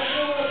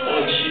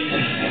 Oh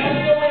Jesus.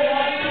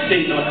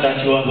 Say not that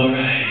you have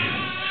arrived.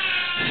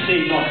 Say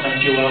not that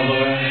you have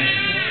arrived.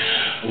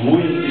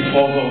 Will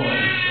before God.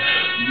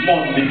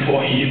 Mourn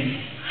before Him.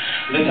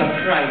 Let a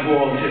cry go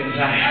out in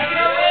Zion.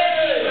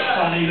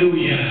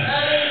 Hallelujah.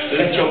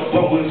 Let your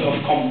bubbles of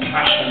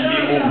compassion be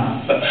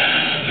moved.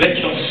 Let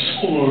your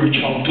soul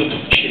reach out to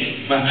touch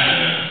Him.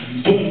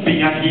 Don't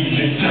be at ease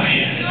in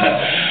Zion.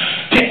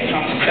 Death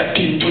has crept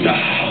into the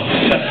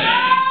house.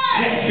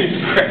 Death is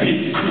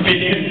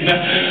creeping in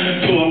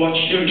to our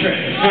children.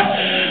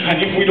 And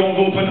if we don't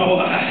open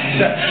our eyes,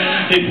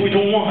 if we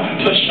don't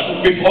want to shout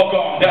before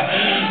God,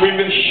 we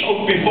will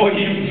shout before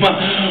Him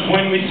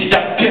when we see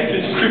that death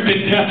is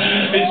creeping,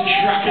 is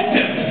tracking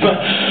them.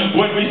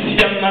 When we see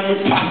them and we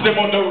pass them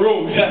on the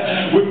road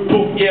with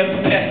both ears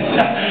tests.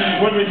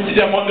 When we see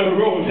them on the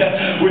road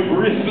with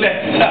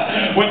wristlets.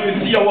 When we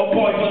see our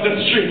boys on the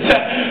street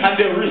and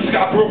their wrists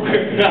are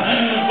broken.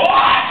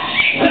 Oh,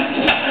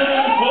 Jesus!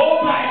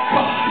 Oh my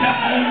God!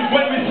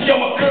 When we see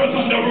our girls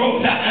on the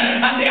road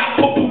and they are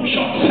pop-up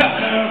shots.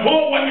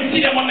 Oh, when we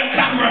see them on the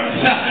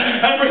cameras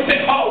and we say,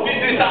 how did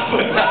this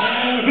happen?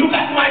 Look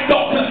at my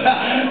daughter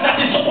that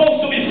is supposed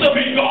to be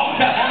serving God.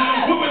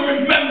 We will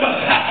remember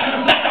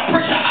that the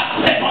preacher has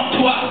said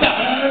unto us,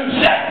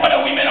 send for the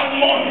women of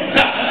mourning.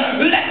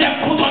 Let them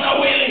put on a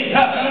wailing.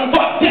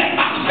 But death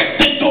has crept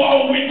into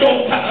our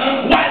windows.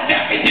 While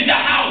death is in the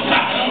house,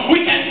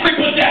 we can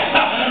cripple death.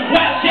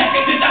 While death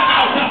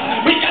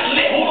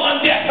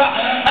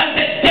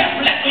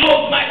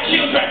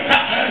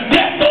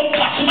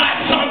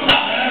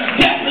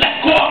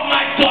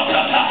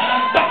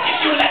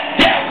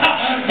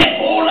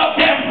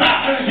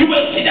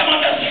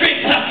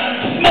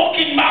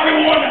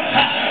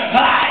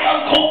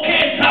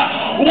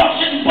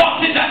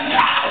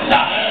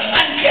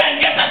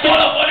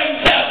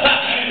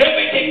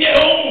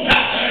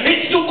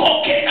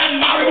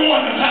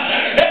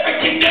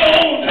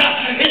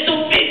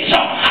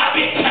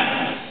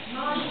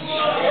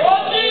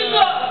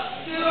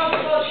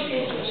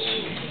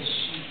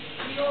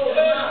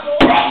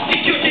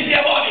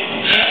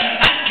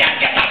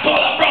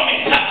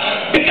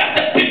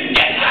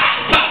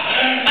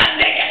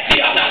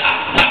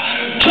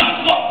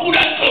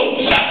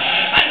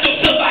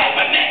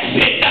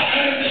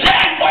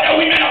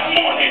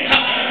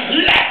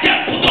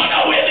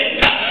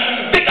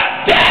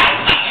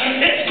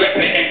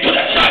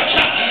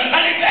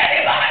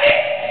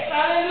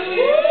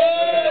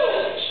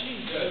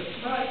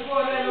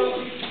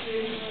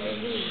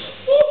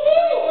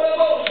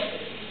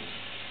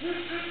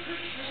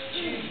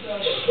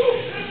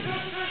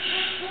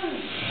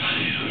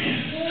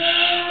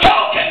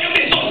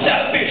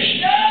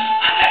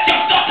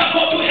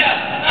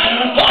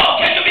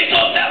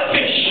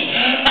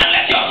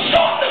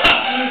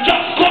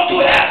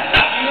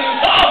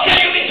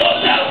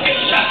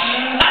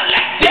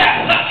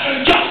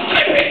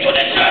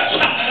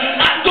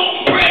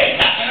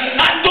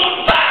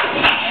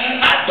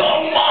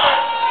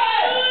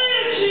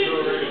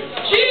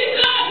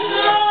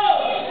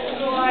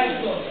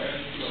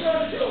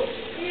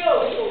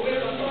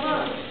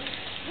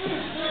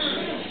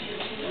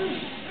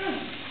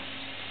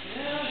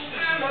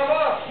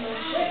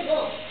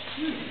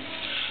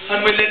And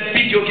we let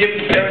video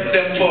game parent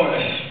them for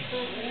us.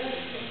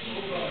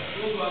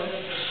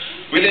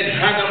 We let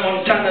Hannah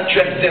Montana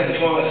dress them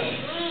for us.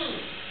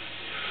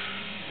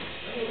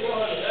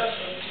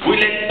 We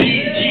let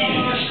PG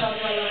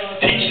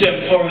teach them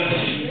for us.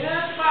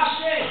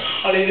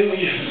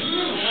 Hallelujah.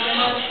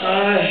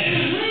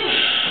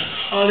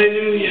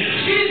 Hallelujah.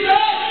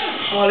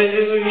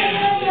 Hallelujah.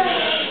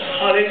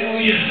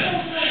 Hallelujah.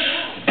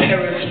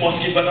 Parents must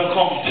give an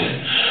account.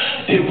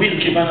 They will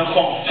give an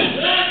account.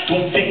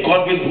 Don't think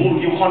God will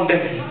hold you on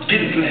them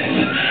guiltless.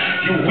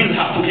 You will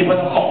have to give an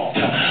account.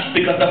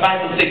 Because the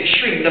Bible says,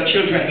 train the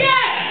children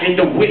in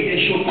the way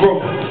they should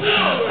grow.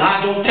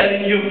 I'm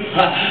telling you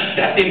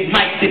that they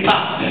might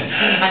depart.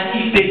 And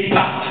if they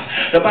depart,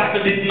 the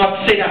Bible did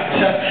not say that.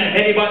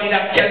 Anybody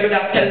that tells you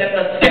that, tell them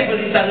the devil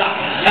is a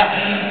lie.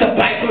 The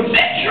Bible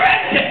says,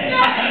 train them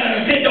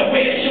in the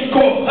way they should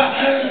go.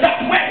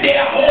 That when they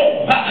are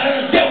home,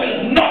 they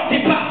will not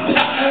depart.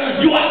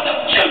 You have the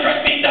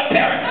children being the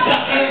parents,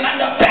 and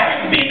the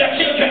parents being the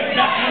children.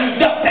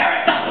 The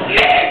parents are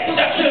slaves to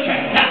the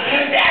children.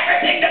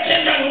 Everything the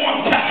children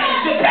want,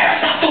 the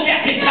parents have to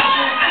get it.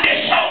 And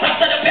they shout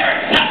after the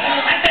parents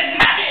and say,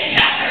 Mommy,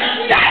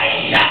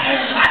 Daddy,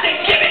 and they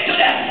give it to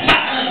them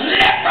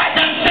left, right,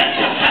 and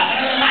center.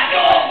 And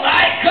oh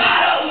my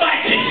God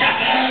Almighty,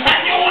 and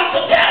you want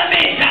to tell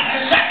me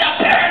that the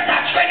parents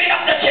are training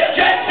up the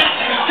children?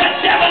 The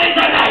devil is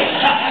a lie.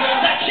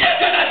 The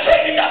children are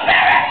training the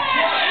parents.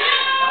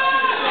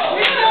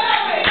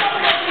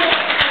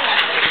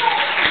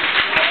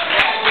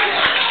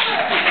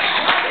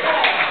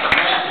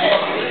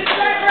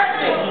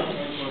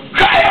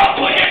 Cry out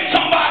to him,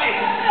 somebody.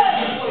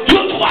 You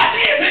what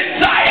is in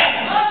Zion.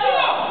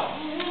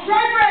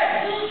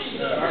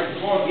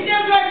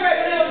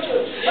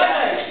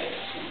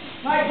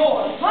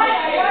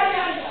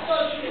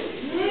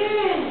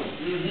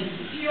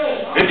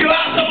 If you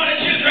ask some of the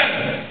children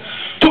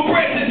to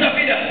pray Sister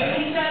Vida,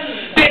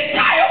 they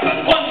tie up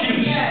and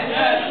confused.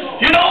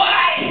 You know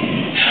why?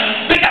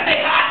 Because they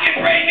hardly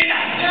pray in the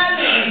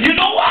night. You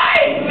know why?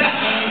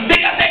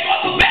 Because they go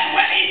to bed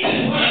well eat,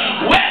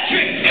 well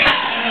drink,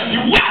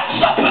 well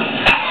supper,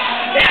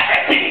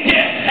 everything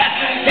there,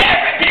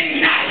 everything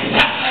nice.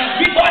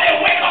 Before they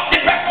wake up, the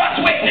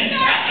breakfast waiting,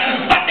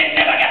 but they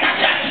never get a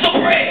chance to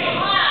pray.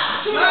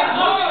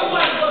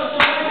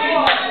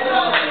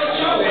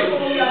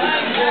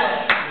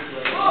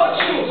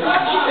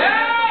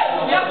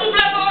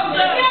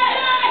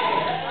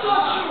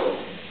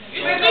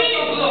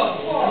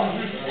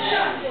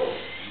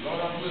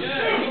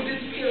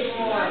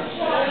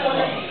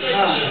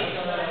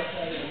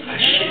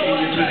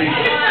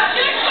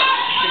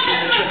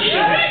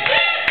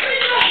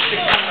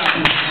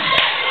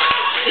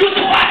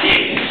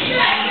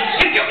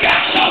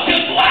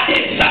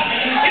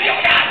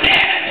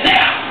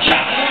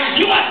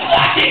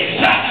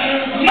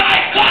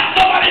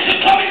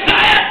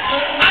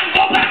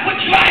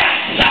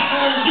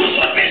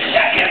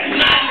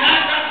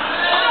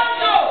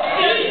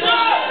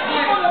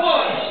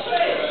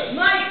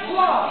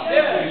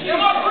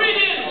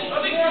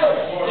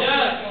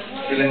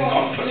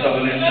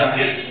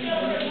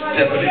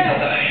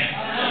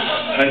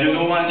 And you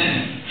know what?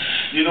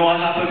 You know what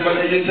happened,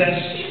 Brother Jesus?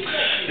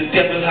 The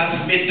devil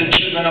has made the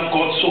children of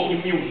God so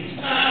immune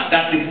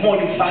that the more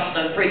you fast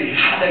and pray, the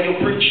harder you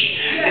preach.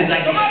 It's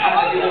like the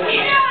harder you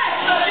worship.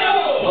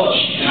 Oh,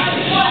 Jesus.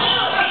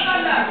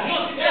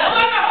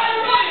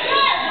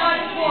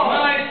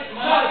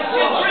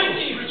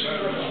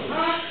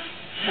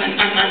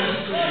 And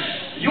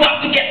you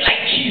have to get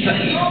like Jesus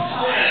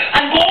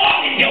and go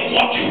on in their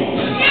wardrobe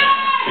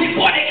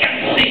before they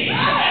can see.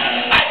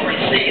 I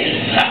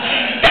perceive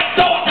that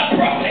thou art a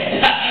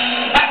prophet.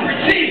 I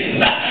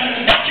perceive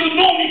that you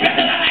know me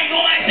better than I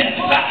know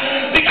myself,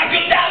 because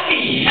you tell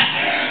me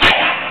I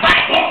have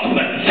 5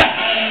 husbands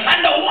and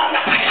the one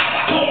that I have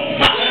at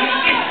home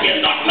is still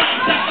not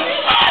mine.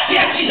 Oh,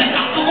 dear Jesus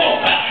has to go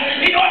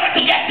in order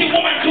to get the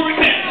woman to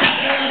repent.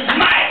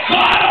 My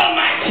God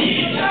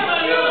Almighty.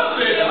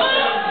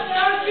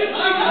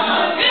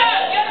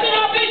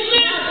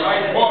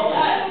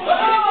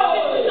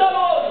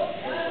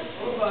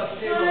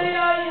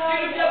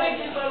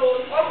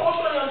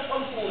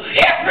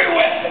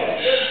 Everywhere.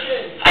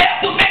 I have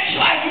to make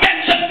sure I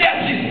mention their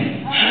sin.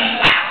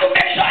 I have to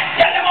make sure I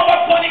tell them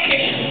about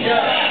fornication.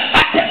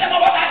 I tell them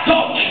about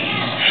adultery.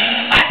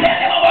 I tell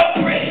them about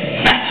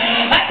prayer.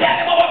 I tell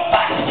them about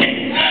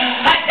fasting.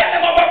 I tell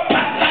them about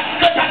pants and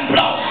skirt and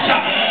blouse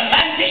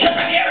and t-shirt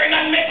and earring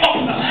and makeup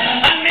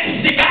and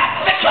lipstick. I have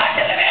to make sure I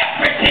tell them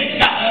everything.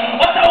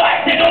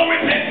 Otherwise they don't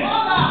repent.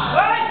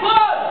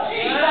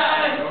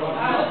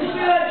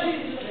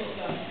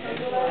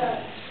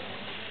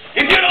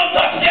 If you don't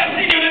touch their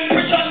sin, you didn't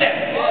preach on them.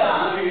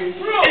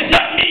 It's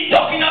not me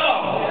talking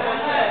about.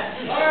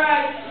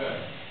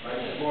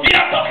 We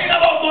are talking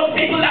about those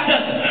people that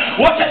just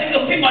watch a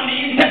little thing on the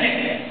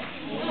internet.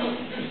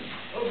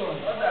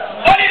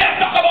 Only let's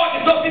talk about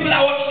is those people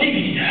that watch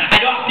TV. I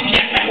don't have TV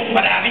at my home,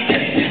 but I have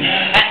internet.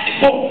 I have the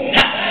phone.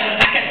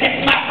 I can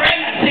text my friend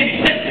and say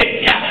the same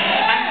thing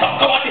and talk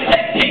about the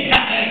same thing.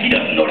 It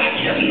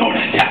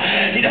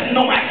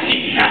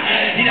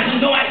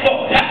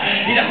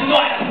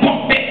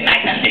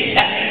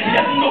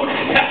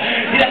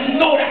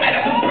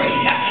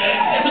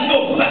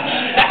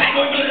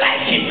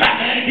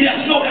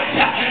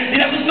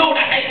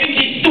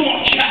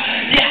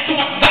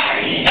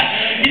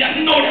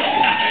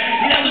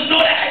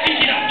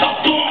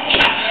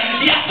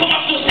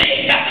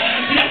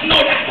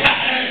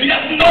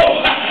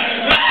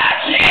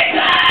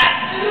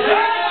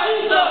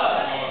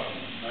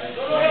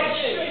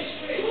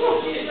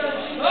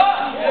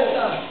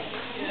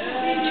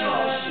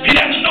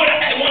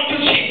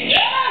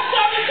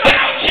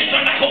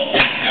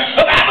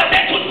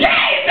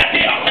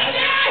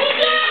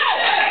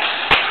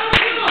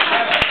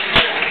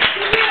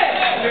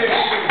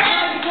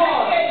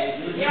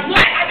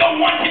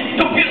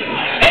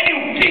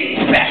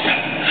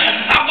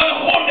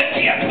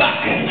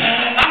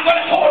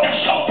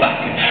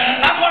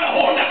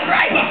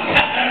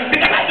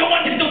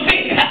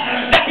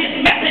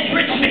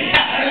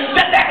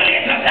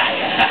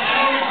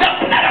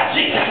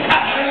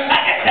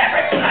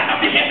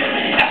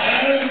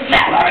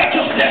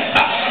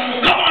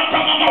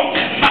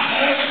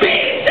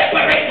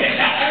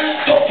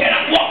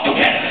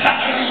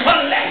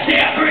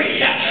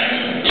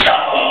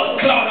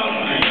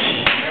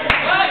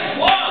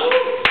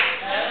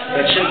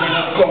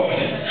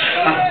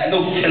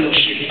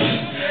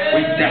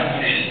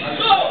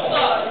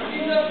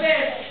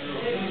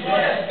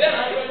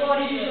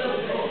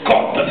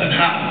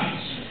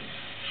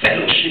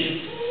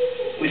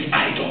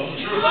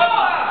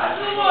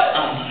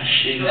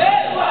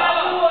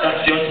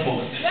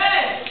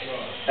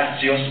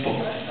your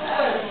spoke.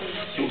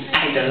 You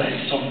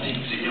idolize some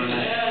things in your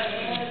life.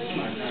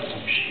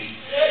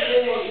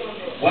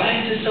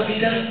 Why, Sister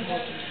Vida?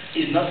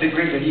 It's not the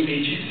graven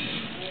images.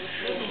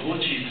 Oh,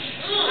 Jesus.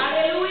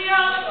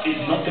 Hallelujah.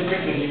 It's not the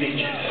graven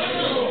images.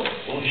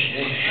 Oh,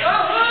 shit.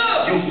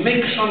 You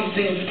make some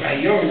things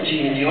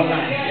priority in your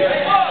life.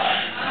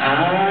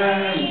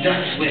 And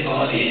that's where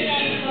God is.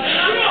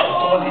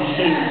 God is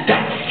saying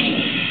that thing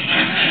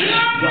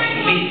must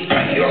be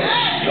priority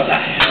in your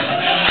life.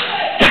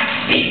 That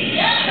thing,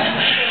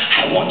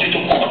 I want you to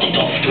cut it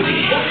off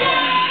today.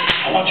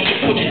 I want you to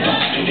put it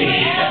off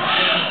today.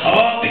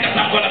 Oh, because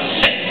I'm going to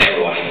send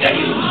Pharaoh after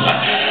you.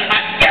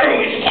 And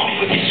Pharaoh is coming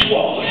with his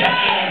sword.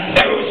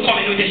 Pharaoh is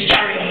coming with his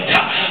chariot.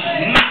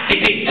 Mark the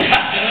date.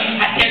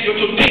 I tell you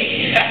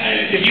today,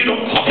 if you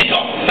don't cut it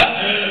off,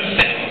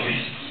 Pharaoh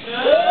is.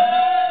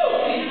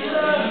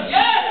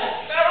 Yes,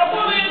 Pharaoh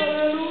coming.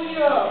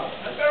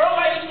 And Pharaoh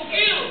is to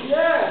kill.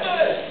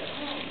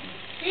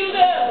 Kill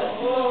them.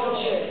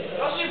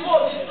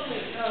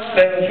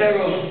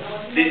 Pharaoh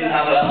didn't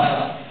have a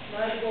plan.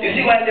 You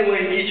see why they were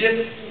in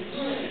Egypt?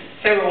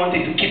 Pharaoh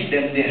wanted to keep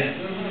them there.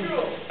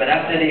 But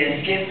after they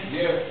escaped,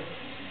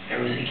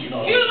 Pharaoh said, kill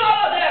all of them. Kill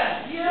all of them.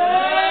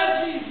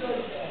 Yes,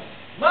 Jesus.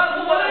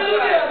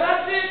 Hallelujah.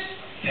 That's it.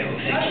 Pharaoh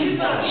said, kill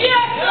all of them.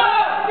 Yes, sir.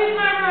 Be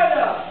my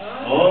brother.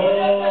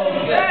 Oh,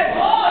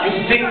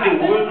 you think the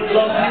world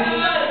loves you?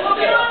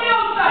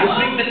 You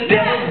think the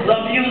devil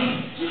loves you?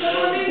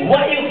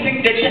 Why you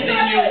think they're telling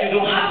you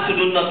don't have to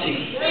do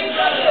nothing?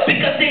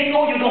 Because they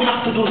know you don't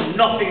have to do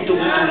nothing to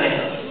go to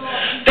hell.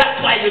 That's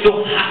why you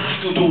don't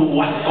have to do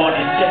what God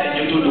is telling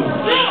you to do.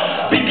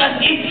 Because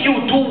if you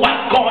do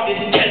what God is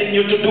telling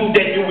you to do,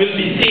 then you will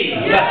be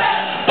saved.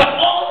 But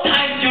all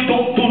times you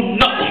don't do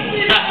nothing.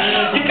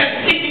 You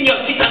can sit in your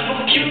seat and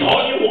look cute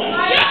all you want.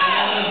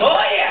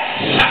 Oh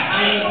yes.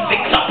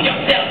 Fix up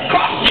yourself,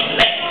 cross your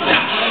legs.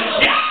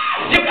 Yes,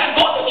 you can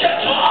go to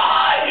church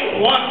all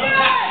you want.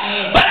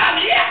 But I'm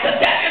here to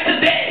tell you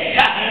today,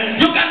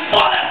 you can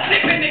fall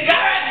asleep in the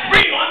garage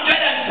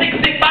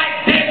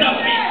 365 days a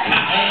week.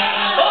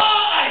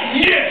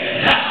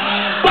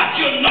 But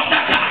you're not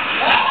a God.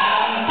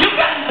 You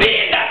can be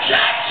in the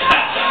church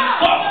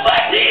for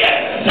 40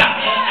 years and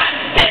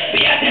still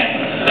be a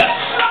devil.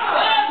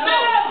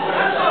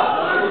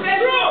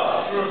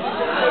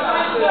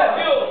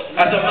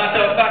 As a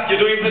matter of fact, you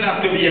don't even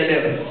have to be a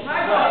devil.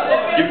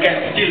 You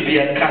can still be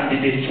a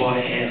candidate for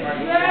hell.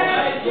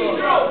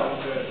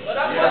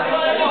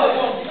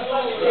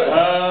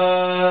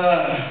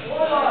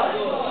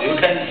 You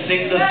can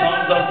sing the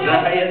songs of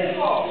Zion.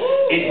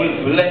 It will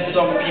bless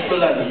some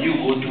people and you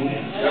go to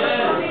hell.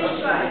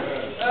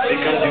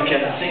 Because you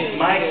can sing.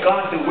 My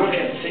God, the world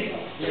can sing.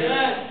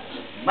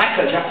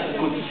 Michael Jackson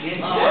could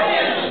sing.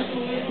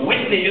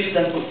 Whitney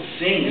Houston could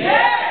sing.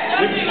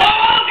 With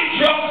all the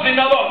drums in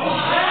the Lord,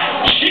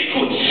 she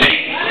could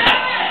sing.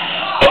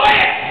 Oh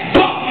yes,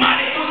 Bob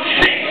Marley could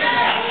sing.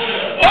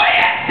 Oh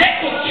yes, they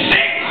could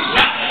sing.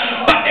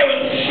 But they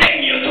will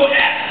sing you to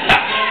hell.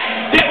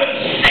 They will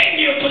sing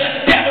you to the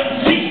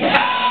devil's seat.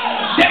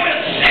 They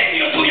will sing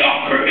you to your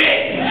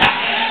grave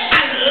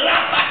and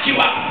laugh at you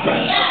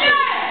after.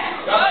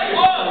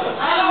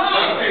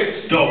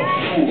 The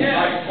fool.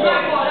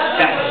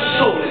 That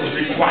soul is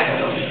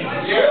required of you.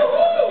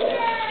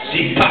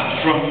 Depart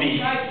from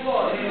me,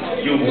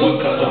 you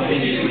workers of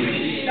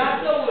iniquity.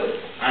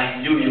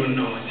 I knew you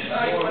know it.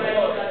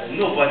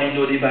 Nobody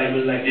know the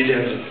Bible like the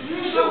devil.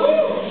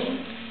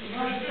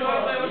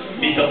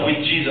 Meet up with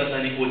Jesus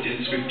and he quotes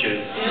in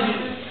scriptures.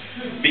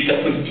 Meet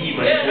up with Eve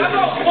and he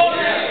quotes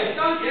in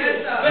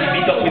scriptures. He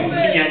meet up with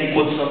me and he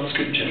quotes some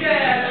scriptures.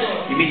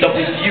 He meet up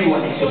with you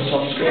and he quotes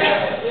some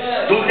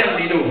scriptures. Don't tell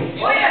me no.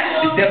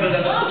 The devil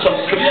has put some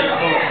scriptures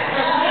for us.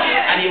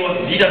 And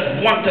he just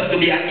wants us to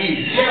be at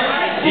ease.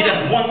 He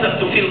just wants us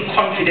to feel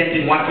confident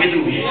in what we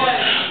do.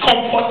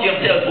 Comfort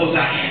yourself, O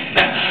Zion.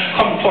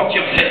 Comfort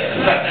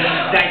yourself.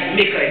 Thy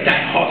maker is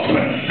thy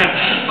husband.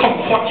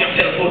 Comfort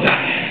yourself, O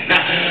Zion.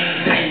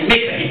 Thy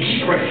maker, he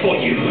keeper for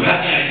you.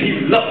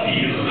 He loves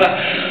you.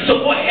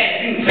 So go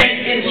ahead,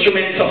 invent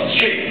instruments of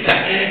strength.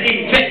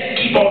 Invent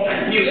keyboard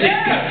and music.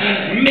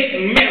 Make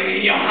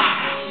merry in your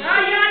heart.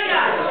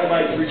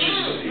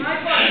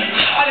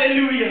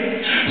 Hallelujah.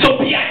 So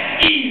be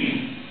at ease.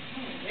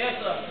 Yes,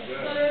 sir.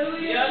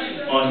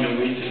 On your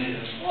way to him.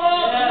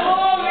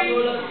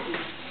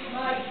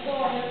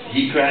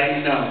 He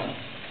cries now.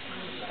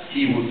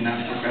 He wouldn't have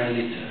to cry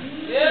later.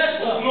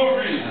 Yes, sir.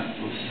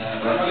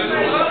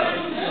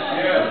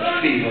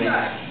 Favor you.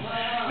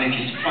 Make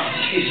his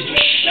face to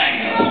shine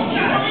upon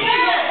you.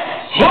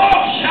 Oh,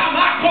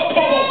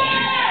 Shamakopo.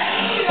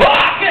 Oh,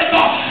 I feel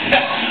God.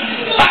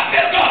 I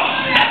feel God.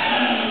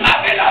 I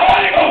feel the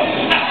Holy Ghost.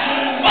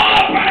 Oh,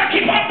 brother,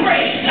 keep on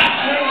praying.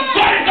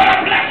 God is going to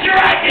bless you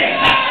right there.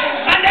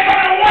 And they're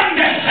going to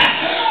wonder,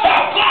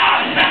 oh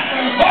God,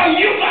 oh,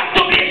 you got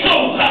to be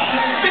so.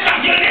 Because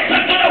you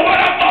listen to the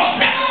word of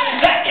God.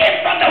 That came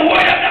from the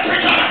word of the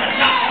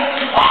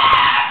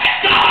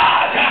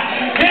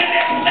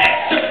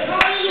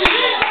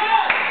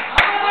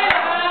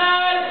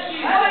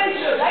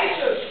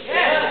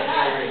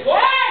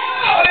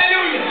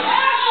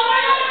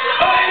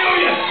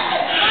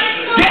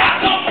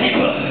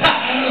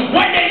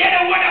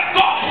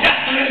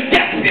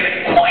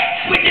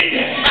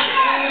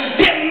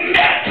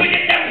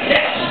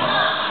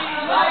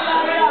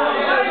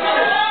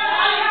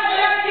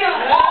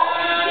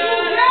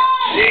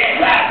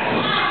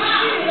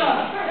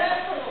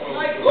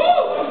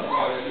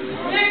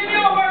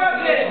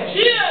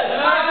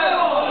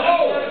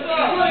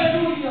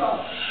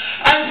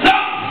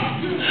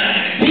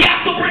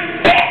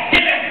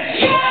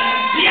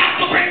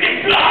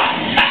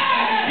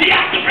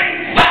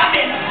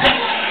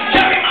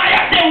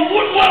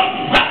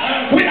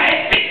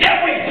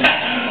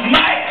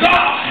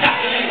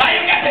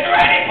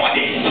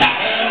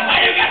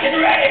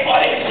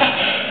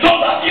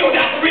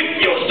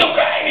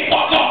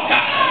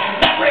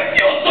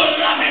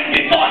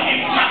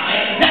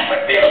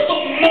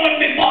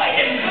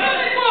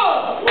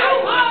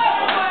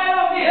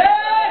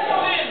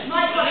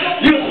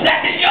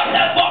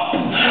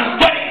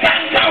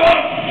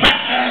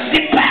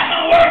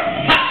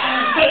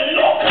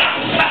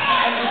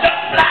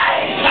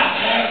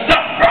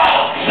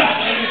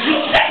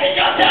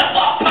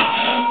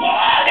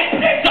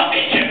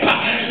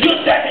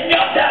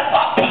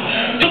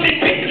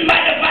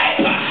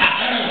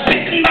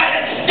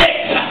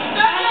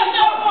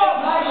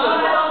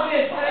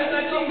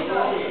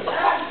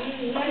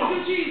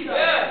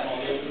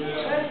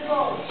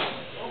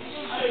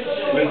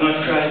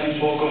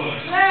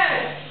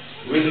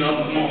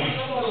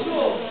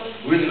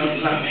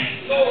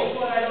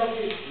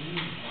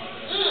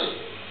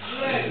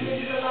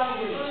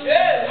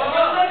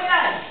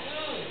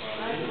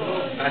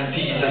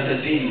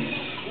taste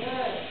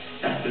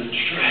that will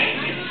dry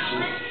your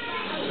soul.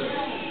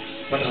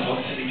 But the Lord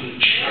said it will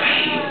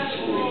dry your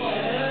soul.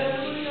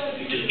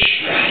 It will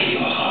dry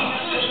your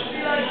heart.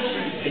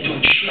 It will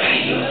dry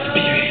your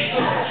spirit.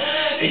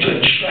 It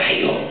will dry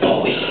your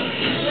bowels.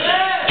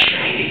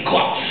 Dry the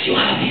guts you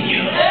have in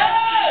you.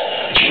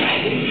 Dry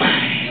the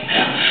mind.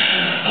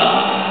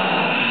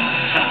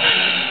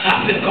 I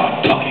feel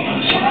God talking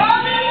on something.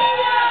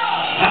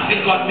 I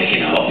feel God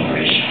making an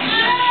operation.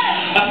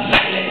 A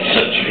silent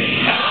surgery.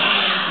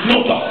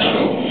 No doctor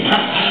room.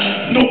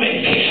 No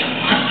medication.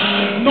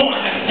 No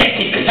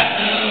anesthetic.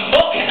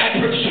 What can I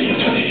preach to you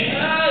today?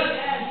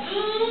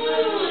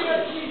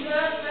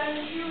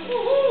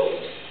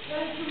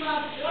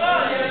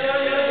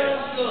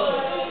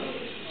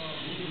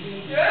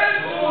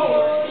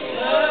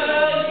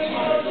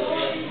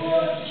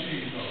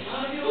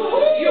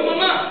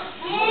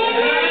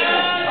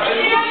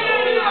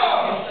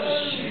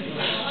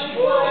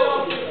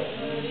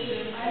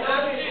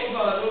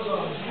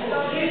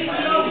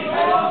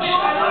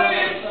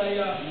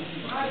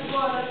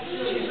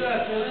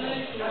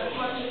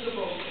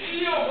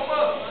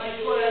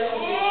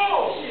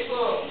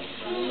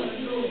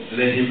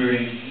 Let him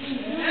ring.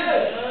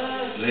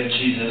 Let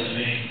Jesus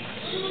ring.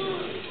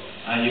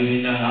 Are you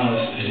in the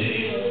house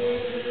today?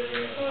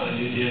 Are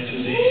you there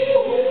today?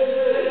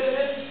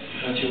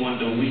 Don't you want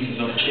the winds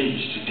of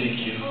change to take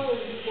you?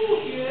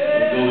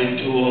 We're going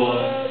to a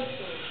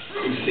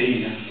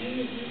crusade.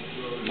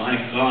 My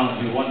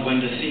God, we want when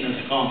the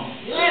sinners come,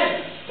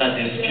 that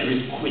their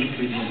spirit quake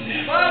within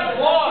them.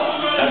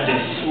 That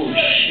their soul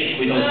shake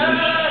without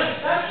wisdom.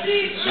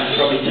 And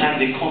from the time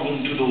they come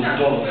into those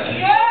doors,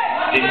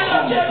 they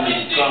come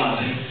with God.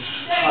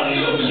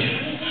 Hallelujah.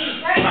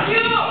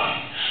 Panting.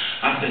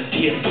 As the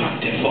deer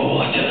panted for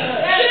water.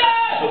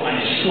 So my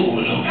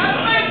soul longs.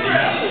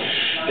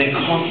 They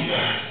come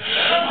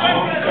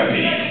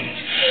hungering,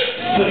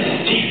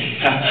 thirsting,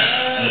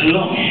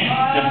 longing.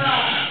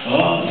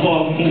 Oh, for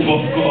a move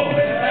of God.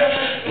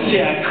 See,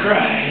 I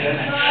cried.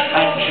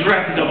 I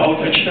dreamt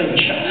about the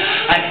church.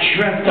 I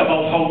dreamt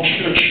about how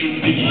church should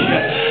be.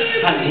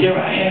 And here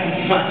I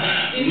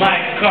am. My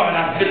God,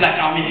 I feel like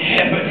I'm in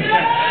heaven.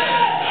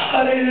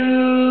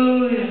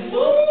 Hallelujah.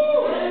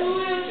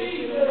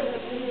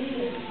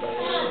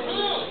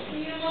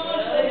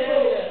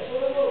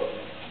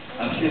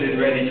 I'm feeling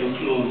ready to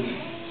close,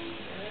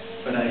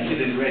 but I'm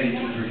feeling ready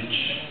to preach.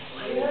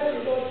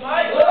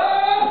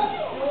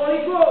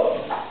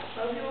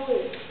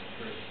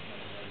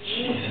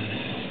 Jesus.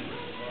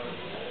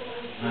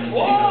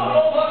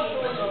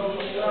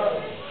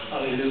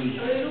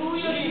 Hallelujah.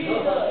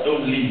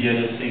 Don't leave here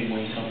the same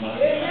way, somebody.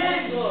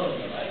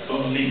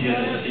 Don't leave here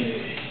the same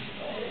way.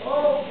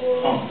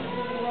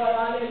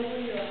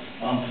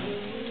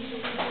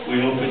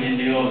 We're opening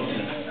the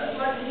altar.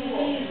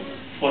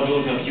 For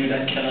those of you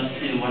that cannot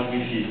feel what we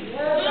feel.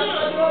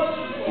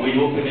 We're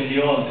opening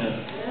the altar.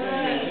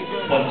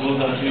 For those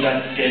of you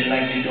that get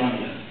like they don't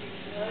hear.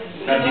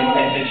 That the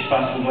message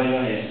pass over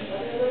your head.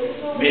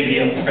 Maybe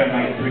a prayer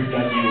might break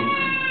that yoke.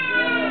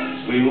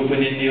 We're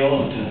opening the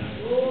altar.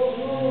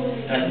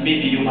 That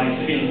maybe you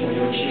might feel for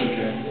your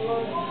children.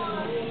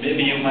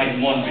 Maybe you might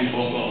mourn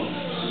before God.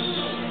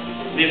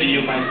 Maybe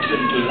you might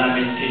turn to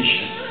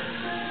lamentation.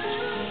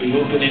 We're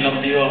opening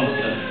up the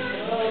altar.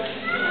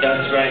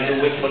 That's right.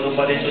 Don't wait for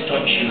nobody to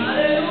touch you.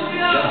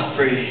 Just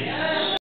pray.